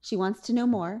 She wants to know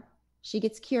more. She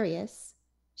gets curious.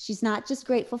 She's not just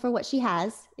grateful for what she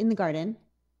has in the garden.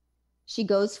 She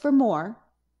goes for more.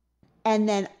 And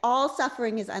then all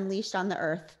suffering is unleashed on the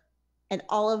earth, and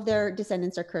all of their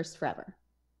descendants are cursed forever.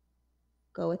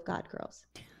 Go with God, girls.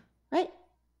 Right?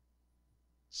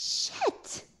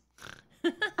 Shit.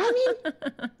 I mean,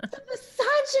 the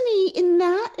misogyny in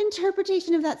that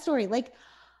interpretation of that story. Like,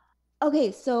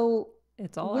 okay, so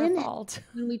it's all our fault.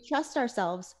 When we trust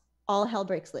ourselves, all hell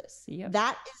breaks loose. Yep.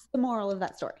 That is the moral of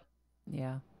that story.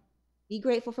 Yeah. Be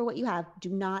grateful for what you have. Do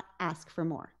not ask for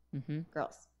more. Mm-hmm.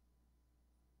 Girls.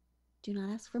 Do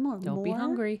not ask for more. Don't be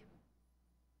hungry.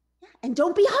 Yeah. And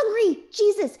don't be hungry.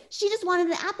 Jesus, she just wanted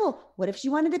an apple. What if she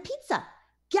wanted a pizza?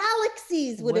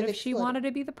 Galaxies would have exploded. What if she wanted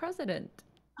to be the president?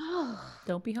 Oh.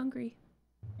 Don't be hungry.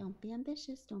 Don't be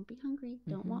ambitious. Don't be hungry.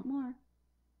 Don't want more.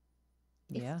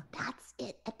 Yeah. That's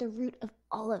it. At the root of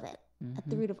all of it, at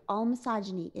the root of all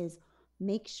misogyny, is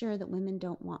make sure that women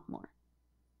don't want more.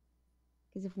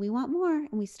 Because if we want more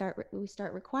and we start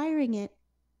requiring it,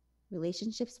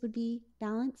 relationships would be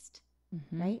balanced,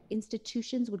 right?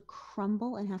 Institutions would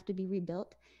crumble and have to be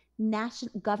rebuilt.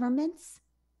 National governments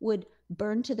would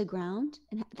burn to the ground,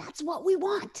 and that's what we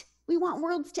want. We want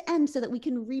worlds to end so that we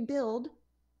can rebuild,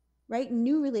 right?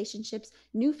 New relationships,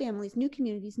 new families, new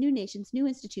communities, new nations, new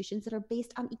institutions that are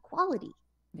based on equality.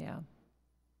 Yeah.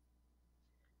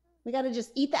 We got to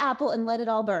just eat the apple and let it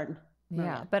all burn.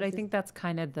 Yeah, but I think that's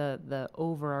kind of the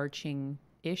overarching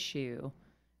issue,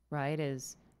 right?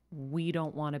 Is we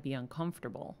don't want to be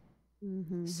uncomfortable.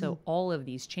 So all of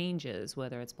these changes,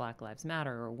 whether it's Black Lives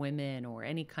Matter or women or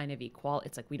any kind of equality,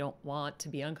 it's like we don't want to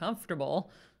be uncomfortable,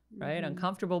 right?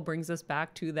 Uncomfortable brings us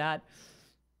back to that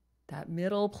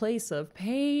middle place of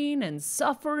pain and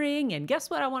suffering. And guess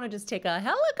what? I want to just take a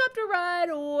helicopter ride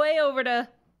way over to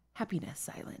Happiness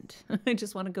Island. I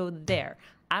just want to go there.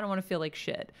 I don't want to feel like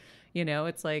shit. You know,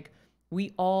 it's like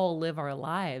we all live our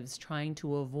lives trying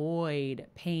to avoid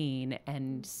pain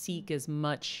and seek as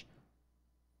much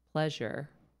pleasure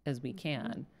as we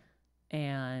can.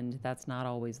 And that's not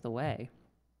always the way.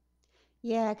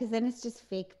 Yeah, because then it's just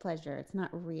fake pleasure. It's not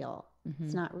real.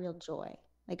 It's not real joy.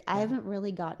 Like I haven't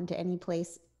really gotten to any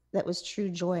place that was true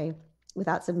joy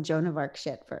without some Joan of Arc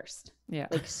shit first. Yeah.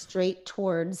 Like straight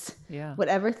towards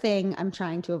whatever thing I'm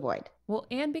trying to avoid. Well,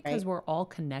 and because we're all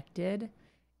connected,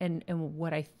 and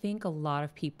what I think a lot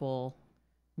of people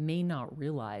may not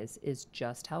realize is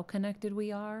just how connected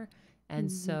we are. And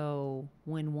so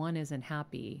when one isn't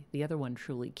happy, the other one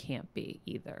truly can't be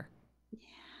either.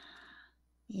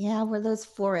 Yeah, we're those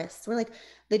forests. We're like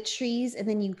the trees. And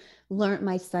then you learn,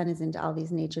 my son is into all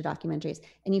these nature documentaries,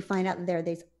 and you find out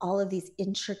there's all of these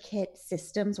intricate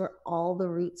systems where all the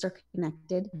roots are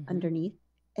connected underneath.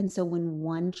 And so when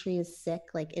one tree is sick,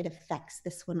 like it affects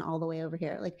this one all the way over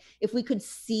here. Like if we could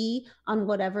see on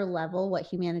whatever level what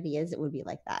humanity is, it would be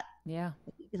like that. Yeah.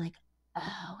 It'd be like,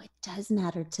 oh, it does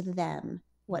matter to them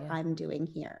what I'm doing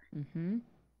here.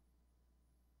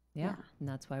 Yeah. And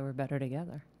that's why we're better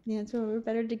together. Yeah, that's why we're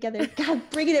better together. God,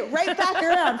 bringing it right back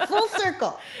around, full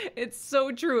circle. It's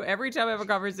so true. Every time I have a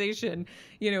conversation,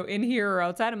 you know, in here or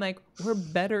outside, I'm like, we're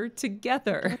better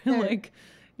together. Like,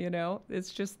 you know,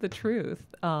 it's just the truth.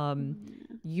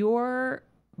 Your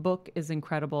book is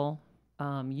incredible.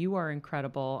 You are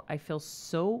incredible. I feel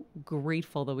so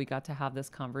grateful that we got to have this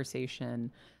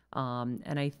conversation.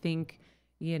 And I think,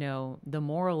 you know, the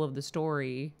moral of the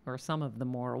story, or one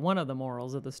of the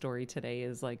morals of the story today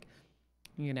is like,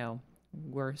 you know,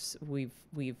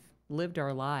 we've lived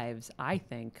our lives, I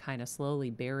think, kind of slowly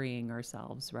burying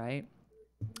ourselves, right?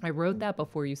 I wrote that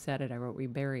before you said it. I wrote, we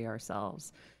bury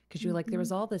ourselves, because you're like, there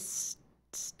was all this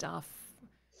stuff,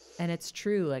 and it's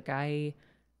true. Like I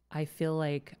feel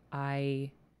like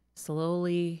I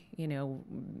slowly, you know,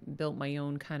 built my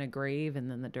own kind of grave, and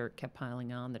then the dirt kept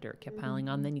piling on,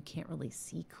 then you can't really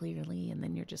see clearly, and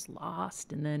then you're just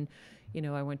lost. And then, you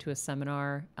know, I went to a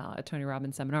seminar, a Tony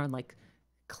Robbins seminar, and like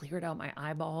cleared out my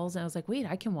eyeballs, and I was like, wait,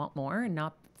 I can want more and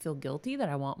not feel guilty that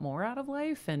I want more out of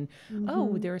life. And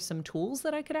oh, there are some tools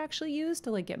that I could actually use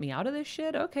to like get me out of this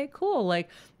shit. Okay, cool. Like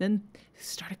then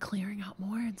started clearing out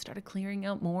more and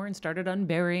started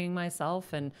unburying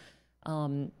myself. And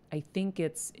I think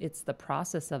it's the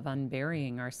process of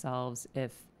unburying ourselves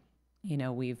if, you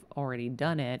know, we've already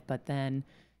done it. But then,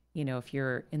 you know, if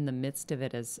you're in the midst of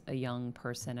it as a young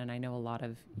person, and I know a lot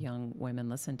of young women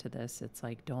listen to this, it's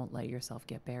like, don't let yourself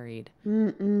get buried.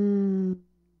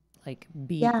 Like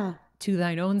to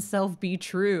thine own self be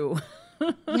true.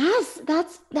 Yes,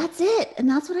 that's it. And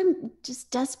that's what I'm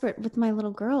just desperate with my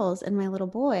little girls and my little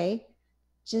boy.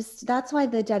 Just that's why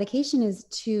the dedication is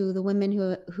to the women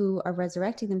who are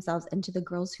resurrecting themselves, and to the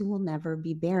girls who will never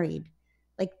be buried.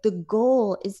 Like the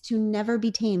goal is to never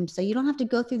be tamed. So you don't have to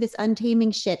go through this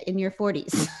untaming shit in your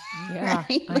 40s. Yeah,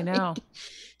 right? I know.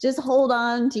 Just hold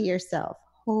on to yourself.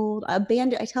 I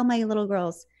tell my little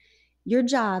girls, your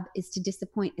job is to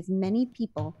disappoint as many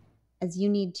people as you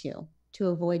need to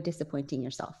avoid disappointing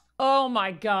yourself. Oh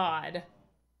my God.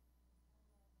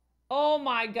 Oh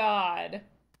my God.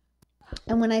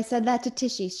 And when I said that to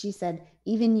Tishy, she said,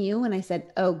 even you? And I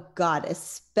said, oh God,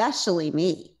 especially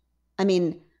me. I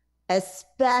mean,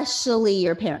 especially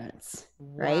your parents,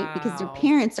 right? Because your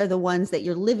parents are the ones that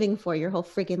you're living for your whole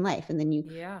freaking life. And then you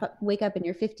wake up and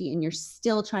you're 50 and you're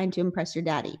still trying to impress your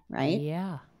daddy, right?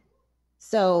 Yeah.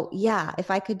 So yeah,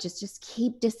 if I could just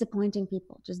keep disappointing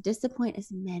people, just disappoint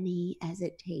as many as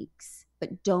it takes,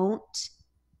 but don't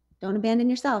abandon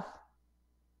yourself.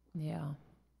 Yeah.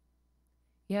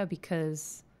 Yeah,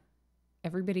 because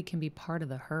everybody can be part of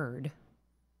the herd.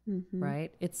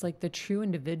 right? It's like the true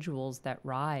individuals that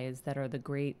rise, that are the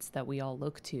greats that we all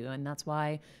look to. And that's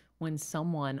why when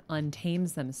someone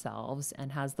untames themselves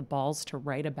and has the balls to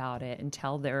write about it and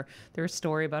tell their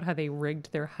story about how they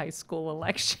rigged their high school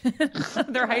election,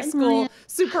 their high school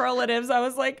superlatives, I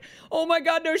was like, oh my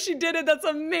God, no, she did it. That's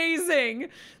amazing.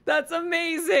 That's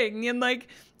amazing. And like,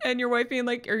 and your wife being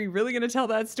like, are you really going to tell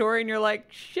that story? And you're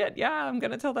like, shit, yeah, I'm going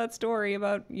to tell that story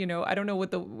about, you know, I don't know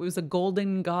what it was, a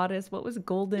golden goddess. What was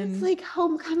golden? It's like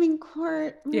homecoming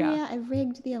court. Maria, Yeah. I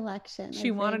rigged the election. She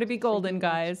wanted to be golden,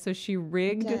 guys. So she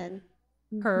rigged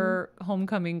her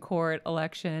homecoming court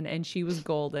election and she was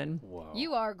golden. Whoa.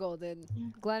 You are golden.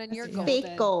 Glennon, you're golden.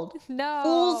 Fake gold. No.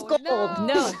 Fool's gold.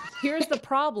 No, here's the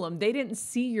problem. They didn't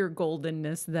see your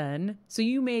goldenness then. So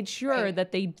you made sure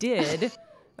that they did.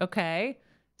 Okay.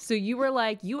 So you were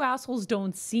like, you assholes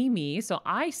don't see me. So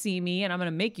I see me and I'm going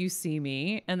to make you see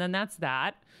me. And then that's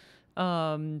that.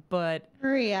 But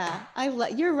Maria,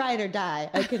 you're ride or die.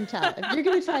 I can tell. If you're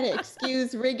going to try to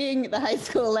excuse rigging the high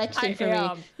school election for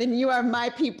me, then you are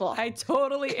my people. I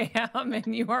totally am.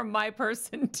 And you are my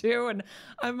person too. And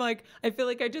I'm like, I feel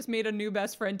like I just made a new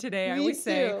best friend today. I always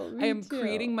say I am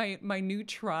creating my new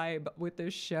tribe with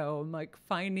this show. I'm like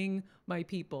finding my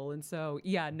people. And so,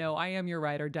 yeah, no, I am your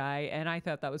ride or die. And I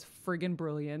thought that was friggin'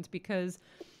 brilliant because,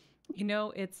 you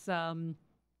know, it's high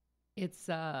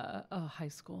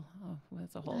school. Oh,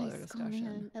 that's a whole other discussion.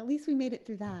 Man. At least we made it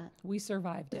through that. We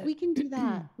survived it. If we can do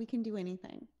that, we can do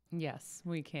anything. Yes,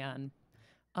 we can.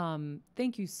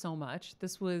 Thank you so much.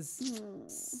 This was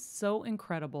so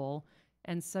incredible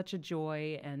and such a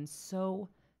joy and so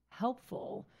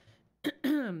helpful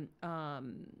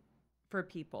for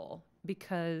people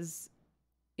because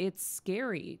it's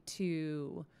scary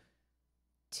to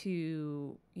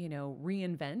you know,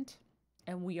 reinvent.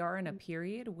 And we are in a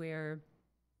period where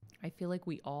I feel like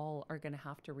we all are going to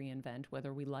have to reinvent,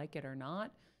 whether we like it or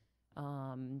not.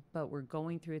 But we're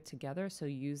going through it together. So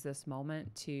use this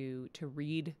moment to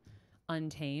read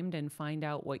Untamed and find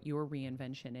out what your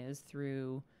reinvention is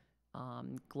through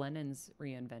Glennon's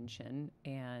reinvention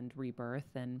and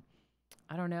rebirth. And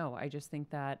I don't know. I just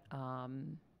think that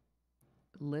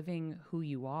living who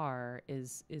you are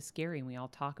is scary, and we all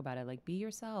talk about it, like be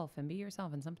yourself. And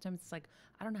sometimes it's like,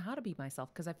 I don't know how to be myself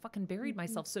because I fucking buried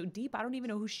myself so deep I don't even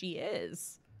know who she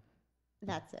is.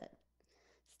 That's it.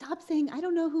 Stop saying I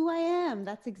don't know who I am.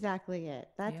 That's exactly it.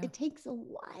 It takes a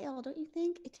while, don't you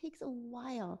think? It takes a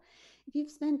while. If you've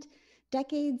spent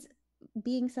decades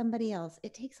being somebody else,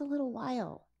 it takes a little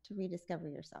while to rediscover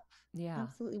yourself. Yeah,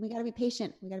 absolutely. We got to be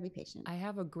patient. I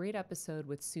have a great episode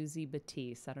with Susie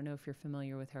Batiste. I don't know if you're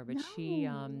familiar with her, but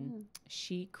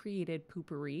she created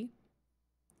Poopery.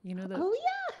 You know that? Oh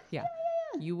yeah.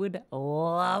 You would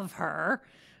love her.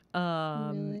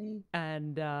 Really?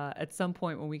 And at some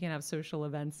point when we can have social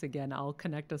events again, I'll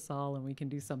connect us all and we can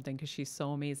do something because she's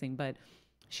so amazing. But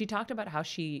she talked about how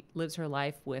she lives her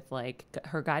life with like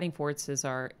her guiding forces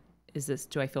are,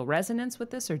 do I feel resonance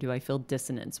with this or do I feel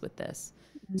dissonance with this?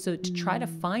 So to try to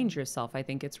find yourself, I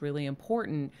think it's really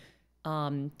important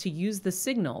to use the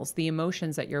signals, the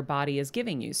emotions that your body is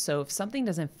giving you. So if something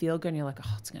doesn't feel good and you're like,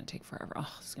 oh, it's going to take forever.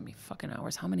 Oh, it's going to be fucking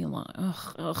hours. How many long?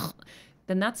 Ugh.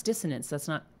 Then that's dissonance. That's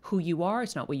not who you are.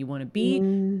 It's not what you want to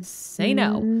be. Say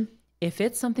no. If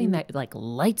it's something that like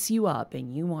lights you up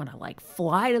and you want to like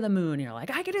fly to the moon, and you're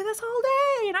like, I can do this all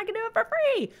day and I can do it for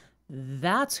free.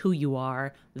 That's who you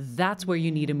are. That's where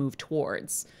you need to move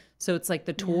towards. So it's like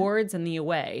the towards and the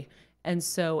away. And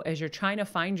so as you're trying to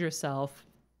find yourself,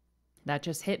 that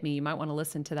just hit me. You might want to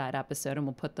listen to that episode and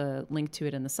we'll put the link to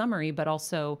it in the summary, but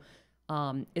also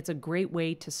it's a great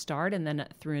way to start. And then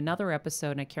through another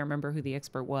episode, and I can't remember who the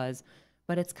expert was,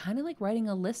 but it's kind of like writing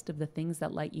a list of the things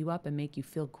that light you up and make you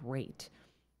feel great.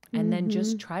 And then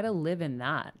just try to live in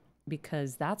that,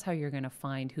 because that's how you're going to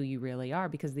find who you really are.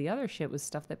 Because the other shit was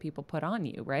stuff that people put on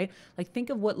you, right? Like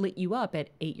think of what lit you up at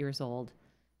 8 years old.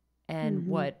 And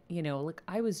what, you know, like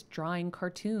I was drawing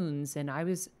cartoons and I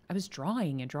was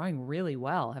drawing really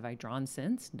well. Have I drawn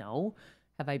since? No.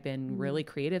 Have I been really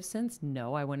creative since?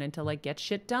 No. I went into like get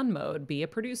shit done mode, be a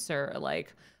producer,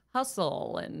 like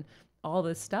hustle and all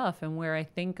this stuff. And where I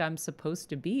think I'm supposed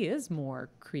to be is more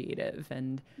creative.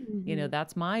 And, you know,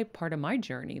 that's my part of my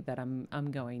journey that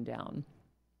I'm going down.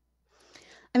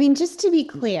 I mean, just to be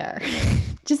clear,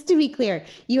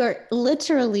 you are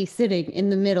literally sitting in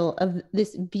the middle of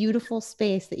this beautiful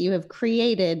space that you have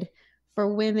created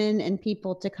for women and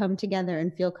people to come together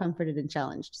and feel comforted and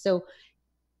challenged. So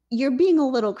you're being a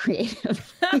little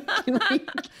creative.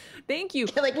 Thank you.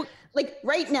 Like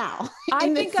right now.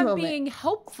 I think I'm being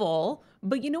helpful.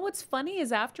 But you know what's funny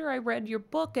is after I read your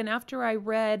book and after I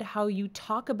read how you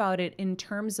talk about it in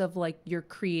terms of like your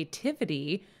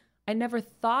creativity, I never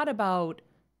thought about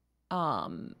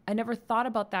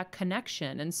that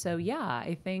connection. And so, yeah,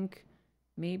 I think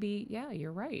maybe, yeah,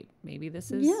 you're right. Maybe this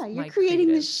is you're creating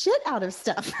the shit out of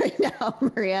stuff right now,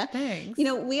 Maria. Thanks. You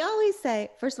know, we always say,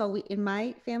 first of all, in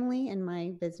my family and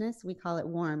my business, we call it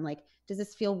warm. Like, does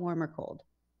this feel warm or cold?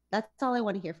 That's all I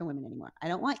want to hear from women anymore. I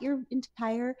don't want your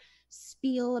entire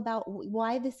spiel about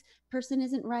why this person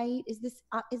isn't right. Is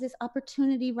this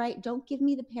opportunity right? Don't give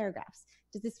me the paragraphs.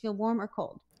 Does this feel warm or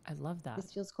cold? I love that.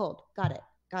 This feels cold. Got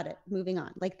it. Moving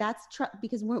on. Like that's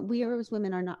because we as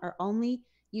women are only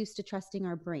used to trusting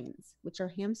our brains, which are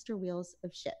hamster wheels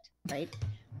of shit, right?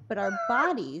 But our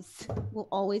bodies will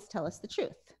always tell us the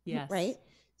truth. Yes. Right?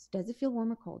 So does it feel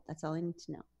warm or cold? That's all I need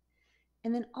to know.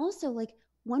 And then also like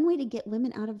one way to get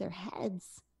women out of their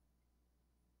heads,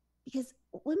 because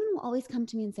women will always come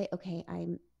to me and say, okay,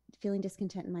 I'm feeling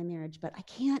discontent in my marriage, but I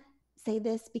can't say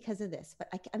this because of this, but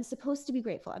I'm supposed to be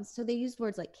grateful. So they use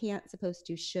words like can't, supposed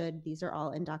to, should. These are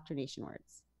all indoctrination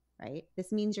words, right?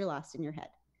 This means you're lost in your head.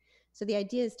 So the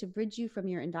idea is to bridge you from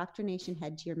your indoctrination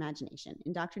head to your imagination,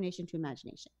 indoctrination to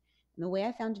imagination. And the way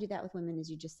I found to do that with women is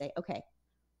you just say, okay,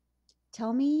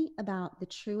 tell me about the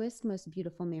truest, most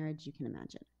beautiful marriage you can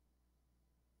imagine.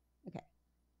 Okay.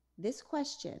 This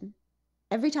question,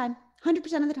 every time, 100%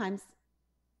 of the times,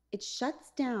 it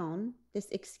shuts down this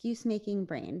excuse-making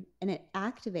brain and it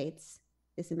activates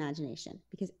this imagination,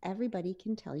 because everybody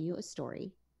can tell you a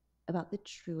story about the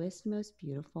truest, most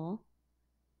beautiful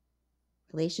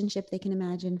relationship they can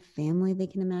imagine, family they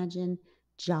can imagine,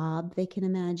 job they can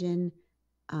imagine,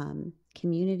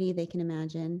 community they can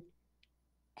imagine.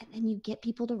 And then you get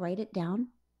people to write it down.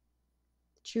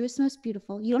 The truest, most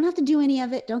beautiful. You don't have to do any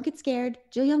of it. Don't get scared.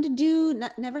 You don't have to do,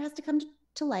 never has to come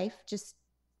to life. Just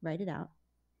write it out.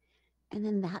 And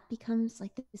then that becomes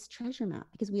like this treasure map,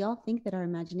 because we all think that our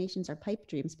imaginations are pipe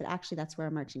dreams, but actually that's where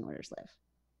our marching orders live.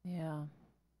 Yeah.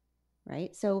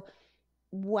 Right? So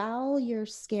while you're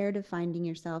scared of finding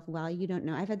yourself, while you don't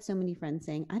know, I've had so many friends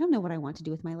saying, I don't know what I want to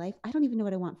do with my life. I don't even know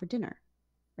what I want for dinner.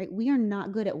 Right? We are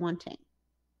not good at wanting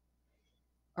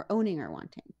or owning our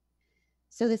wanting.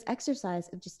 So this exercise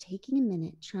of just taking a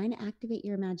minute, trying to activate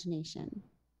your imagination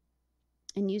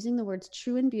and using the words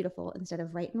true and beautiful instead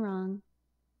of right and wrong,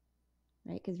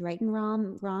 right? Because right and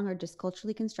wrong are just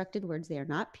culturally constructed words. They are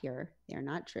not pure. They are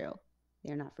not true.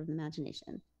 They are not from the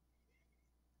imagination.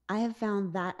 I have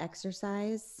found that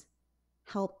exercise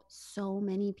help so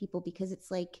many people, because it's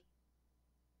like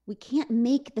we can't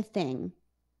make the thing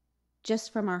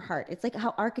just from our heart. It's like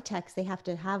how architects, they have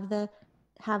to have the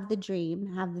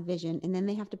dream, have the vision, and then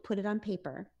they have to put it on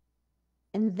paper,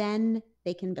 and then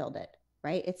they can build it,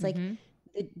 right? It's like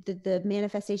the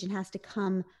manifestation has to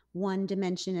come one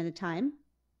dimension at a time,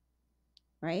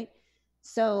 right?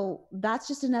 So that's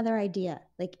just another idea.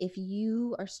 Like if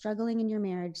you are struggling in your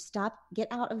marriage, get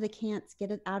out of the can'ts,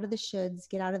 get out of the shoulds,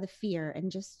 get out of the fear,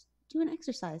 and just do an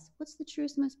exercise. What's the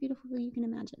truest, most beautiful you can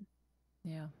imagine?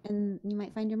 Yeah. And you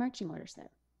might find your marching orders there.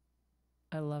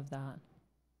 I love that.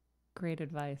 Great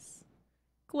advice.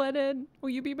 Glennon,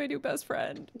 will you be my new best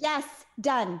friend? Yes,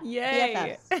 done.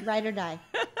 Yay. BFFs, ride or die.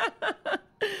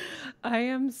 I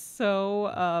am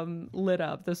so lit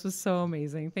up. This was so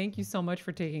amazing. Thank you so much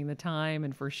for taking the time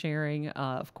and for sharing,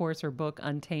 of course, her book,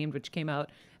 Untamed, which came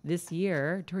out this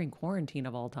year during quarantine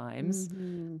of all times.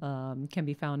 Can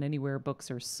be found anywhere books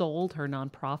are sold. Her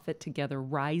nonprofit, Together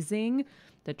Rising,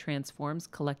 that transforms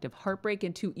collective heartbreak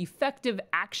into effective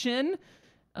action,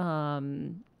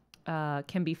 can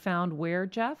be found where,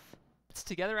 Jeff? It's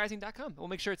togetherrising.com. We'll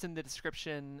make sure it's in the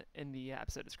description, in the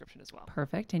episode description as well.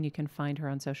 Perfect. And you can find her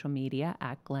on social media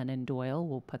at Glennon Doyle.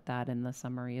 We'll put that in the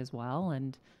summary as well.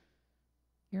 And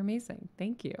you're amazing.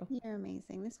 Thank you. You're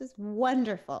amazing. This was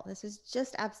wonderful. This was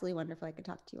just absolutely wonderful. I could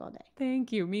talk to you all day.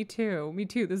 Thank you. Me too. Me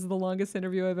too. This is the longest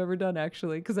interview I've ever done,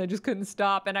 actually, because I just couldn't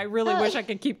stop. And I really wish I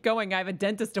could keep going. I have a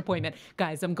dentist appointment.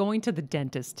 Guys, I'm going to the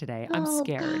dentist today. I'm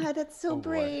scared. Oh, God, that's so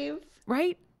brave.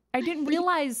 Right? I didn't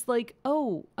realize, like,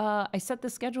 I set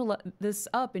this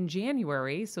up in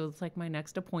January, so it's like my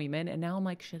next appointment, and now I'm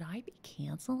like, should I be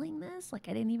canceling this? Like,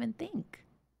 I didn't even think.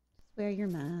 Wear your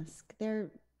mask.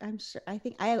 I'm sure. I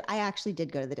think I actually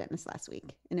did go to the dentist last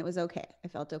week, and it was okay. I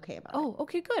felt okay about it. Oh,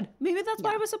 okay, good. Maybe that's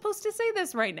why I was supposed to say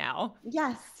this right now.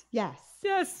 Yes.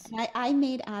 And I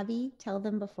made Abby tell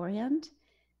them beforehand,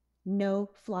 no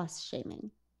floss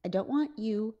shaming. I don't want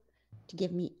you to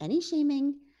give me any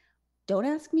shaming Don't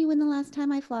ask me when the last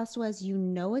time I flossed was. You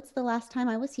know it's the last time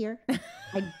I was here.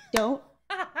 I don't.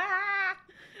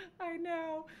 I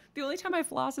know. The only time I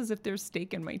floss is if there's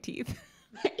steak in my teeth.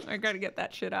 I got to get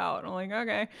that shit out. I'm like,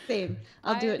 okay. Same.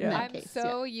 I'll do it in that I'm case.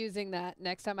 so using that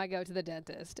next time I go to the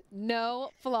dentist. No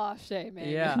floss shaming.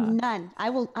 Yeah. None. I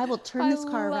will turn this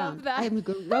car love around. that. I am a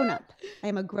grown up. I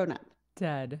am a grown up.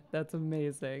 Dead. That's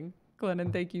amazing.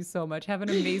 Glennon, thank you so much. Have an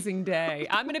amazing day.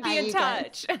 I'm going to be Bye, in you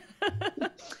guys.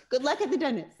 touch. Good luck at the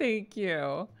dentist. Thank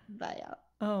you. Bye out.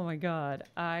 Oh my God.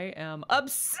 I am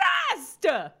obsessed.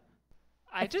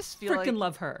 I just feel freaking like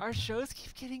love her. our shows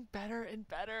keep getting better and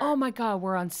better. Oh my God.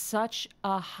 We're on such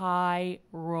a high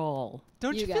roll.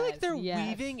 Don't you feel like guys, they're yes.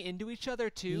 weaving into each other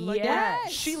too? Like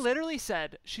Yes. she literally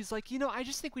said, she's like, I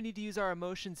just think we need to use our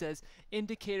emotions as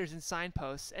indicators and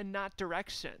signposts and not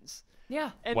directions.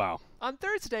 Yeah. And Wow. on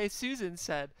Thursday, Susan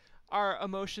said, our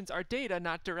emotions are data,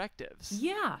 not directives.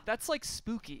 Yeah. That's like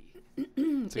spooky.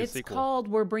 It's, like a It's sequel. called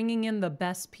We're Bringing in the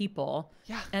Best People.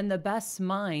 Yeah. And the best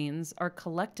minds are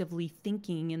collectively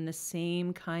thinking in the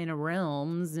same kind of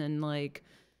realms. And like,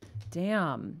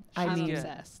 damn. I I'm mean,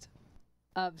 obsessed.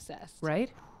 Obsessed. right?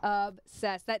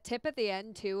 Obsessed. That tip at the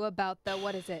end too about the,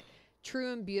 what is it?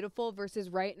 True and beautiful versus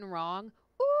right and wrong.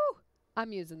 Ooh,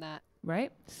 I'm using that.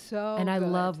 Right? So And I good.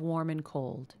 love warm and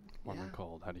cold. Warm and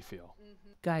cold. How do you feel?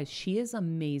 Guys, she is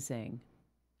amazing.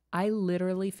 I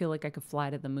literally feel like I could fly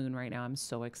to the moon right now. I'm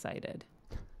so excited.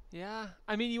 Yeah.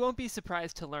 I mean, you won't be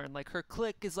surprised to learn, like, her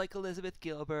clique is like Elizabeth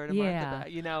Gilbert and Yeah. Martha,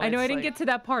 I know I it's didn't like- get to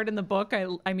that part in the book.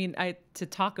 I mean, to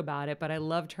talk about it, but I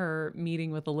loved her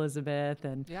meeting with Elizabeth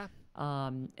and Yeah.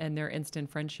 their instant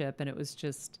friendship. And it was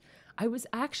just, I was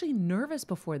actually nervous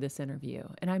before this interview,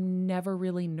 and I'm never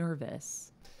really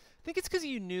nervous. I think it's because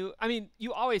you knew, I mean,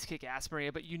 you always kick ass,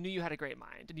 Maria, but you knew you had a great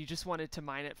mind and you just wanted to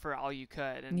mine it for all you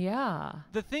could. And Yeah.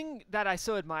 the thing that I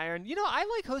so admire, and I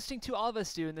like hosting too, all of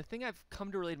us do, and the thing I've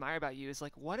come to really admire about you is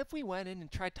like, what if we went in and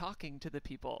tried talking to the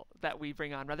people that we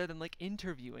bring on rather than like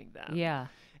interviewing them? Yeah.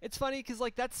 It's funny because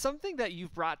like that's something that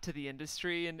you've brought to the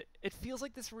industry, and it feels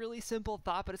like this really simple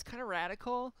thought, but it's kind of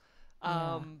radical.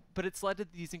 Yeah. But it's led to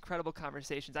these incredible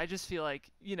conversations. I just feel like,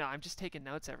 I'm just taking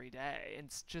notes every day, and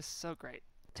it's just so great.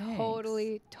 Thanks.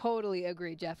 Totally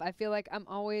agree, Jeff. I feel like I'm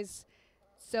always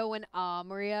so in awe,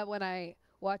 Maria, when I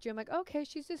watch you. I'm like, okay,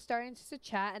 she's just starting just to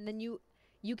chat, and then you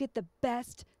get the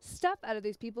best stuff out of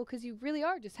these people because you really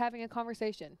are just having a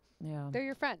conversation. Yeah. They're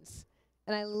your friends,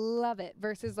 and I love it.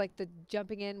 Versus like the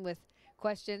jumping in with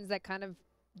questions that kind of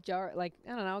jar, like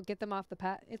I don't know, get them off the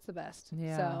pat. It's the best.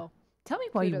 Yeah. So Tell me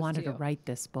why you kudos to wanted to you. wite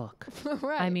this book.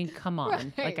 right. I mean, come on.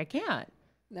 Like, Right. I can't.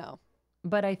 no.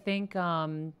 But I think,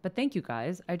 but thank you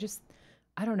guys. I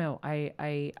don't know.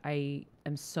 I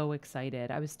am so excited.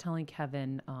 I was telling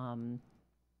Kevin,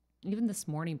 even this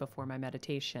morning before my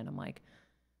meditation, I'm like,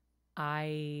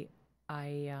 I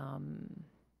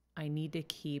need to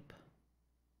keep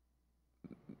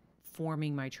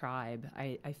forming my tribe.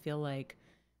 I feel like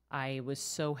I was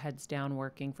so heads down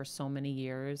working for so many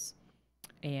years,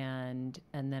 and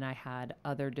then I had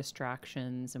other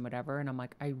distractions and whatever, and I'm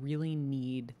like, I really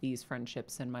need these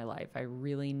friendships in my life. I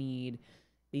really need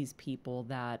these people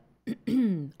that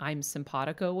I'm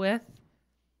simpatico with,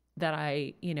 that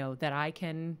I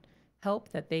can help,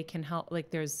 that they can help. Like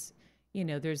there's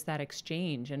that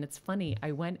exchange. And it's funny,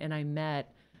 I went and I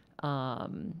met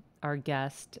our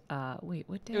guest,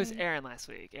 what day? It was Erin last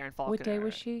week, Erin Falconer. What day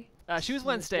was she? She was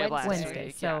Wednesday of last Wednesday.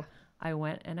 week. So I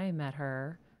went and I met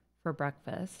her for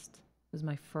breakfast. It was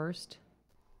my first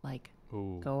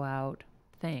Ooh. go out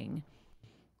thing.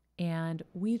 And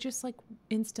we just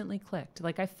instantly clicked.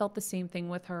 Like I felt the same thing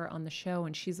with her on the show,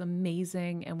 and she's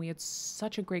amazing. And we had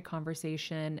such a great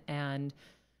conversation. And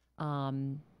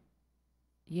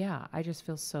yeah, I just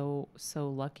feel so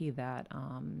lucky that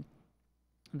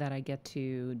that I get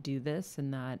to do this,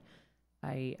 and that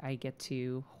I get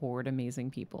to hoard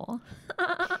amazing people.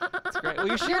 That's great. Well,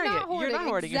 you're sharing it. You're not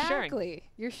hoarding. You're sharing. Exactly.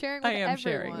 You're sharing with I am everyone.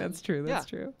 sharing. That's true.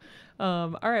 That's Yeah. true.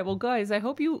 All right. Well, guys, I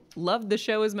hope you loved the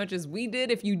show as much as we did.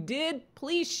 If you did,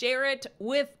 please share it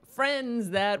with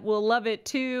friends that will love it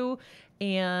too.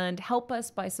 And help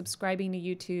us by subscribing to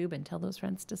YouTube, and tell those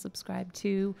friends to subscribe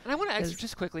too. And I want to Because-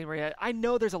 just quickly, Maria, I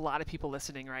know there's a lot of people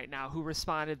listening right now who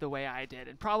responded the way I did,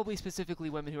 and probably specifically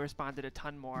women who responded a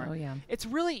ton more. Oh, yeah. It's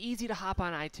really easy to hop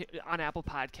on on Apple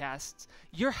Podcasts.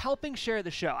 You're helping share the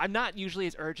show. I'm not usually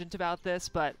as urgent about this,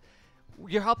 but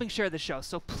you're helping share the show.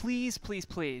 So please, please,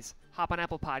 please hop on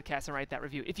Apple Podcasts and write that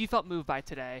review if you felt moved by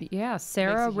today. Yeah.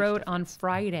 Sarah huge wrote on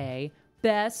Friday,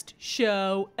 best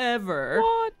show ever.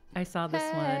 What? I saw this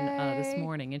one this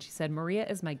morning, and she said, Maria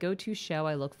is my go-to show.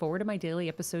 I look forward to my daily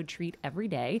episode treat every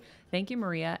day. Thank you,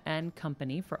 Maria and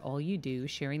company, for all you do.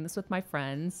 Sharing this with my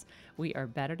friends. We are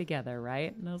better together,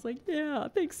 right? And I was like, yeah,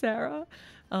 thanks, Sarah.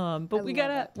 But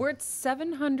we're at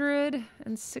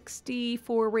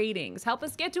 764 ratings. Help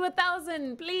us get to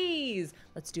 1,000, please.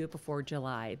 Let's do it before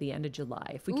July, the end of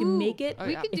July. If we can make it,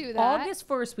 we can do that. August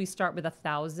 1st, we start with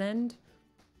 1,000.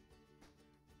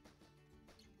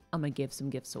 I'm going to give some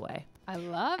gifts away. I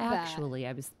love that. Actually,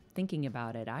 I was thinking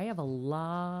about it. I have a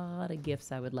lot of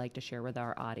gifts I would like to share with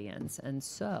our audience. And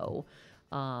so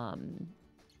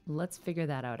let's figure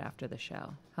that out after the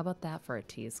show. How about that for a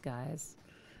tease, guys?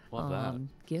 Love that.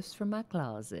 Gifts from my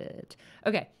closet.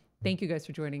 Okay. Thank you guys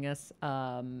for joining us.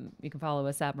 You can follow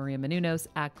us at Maria Menounos,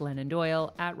 at Glennon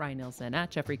Doyle, at Ryan Nilsson, at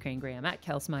Jeffrey Crane Graham, at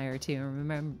Kelsmeyer too.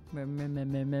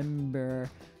 Remember,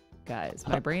 guys,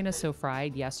 my brain is so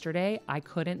fried. Yesterday, I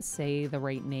couldn't say the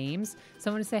right names.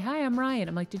 Someone would say, hi, I'm Ryan.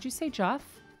 I'm like, did you say Jeff?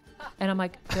 And I'm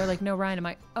like, they're like, no, Ryan. I'm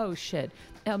like, oh, shit.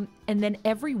 And then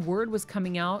every word was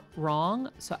coming out wrong.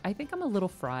 So I think I'm a little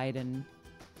fried and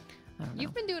I don't know.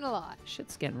 You've been doing a lot.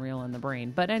 Shit's getting real in the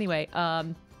brain. But anyway,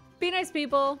 be nice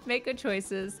people, make good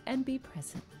choices, and be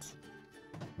present.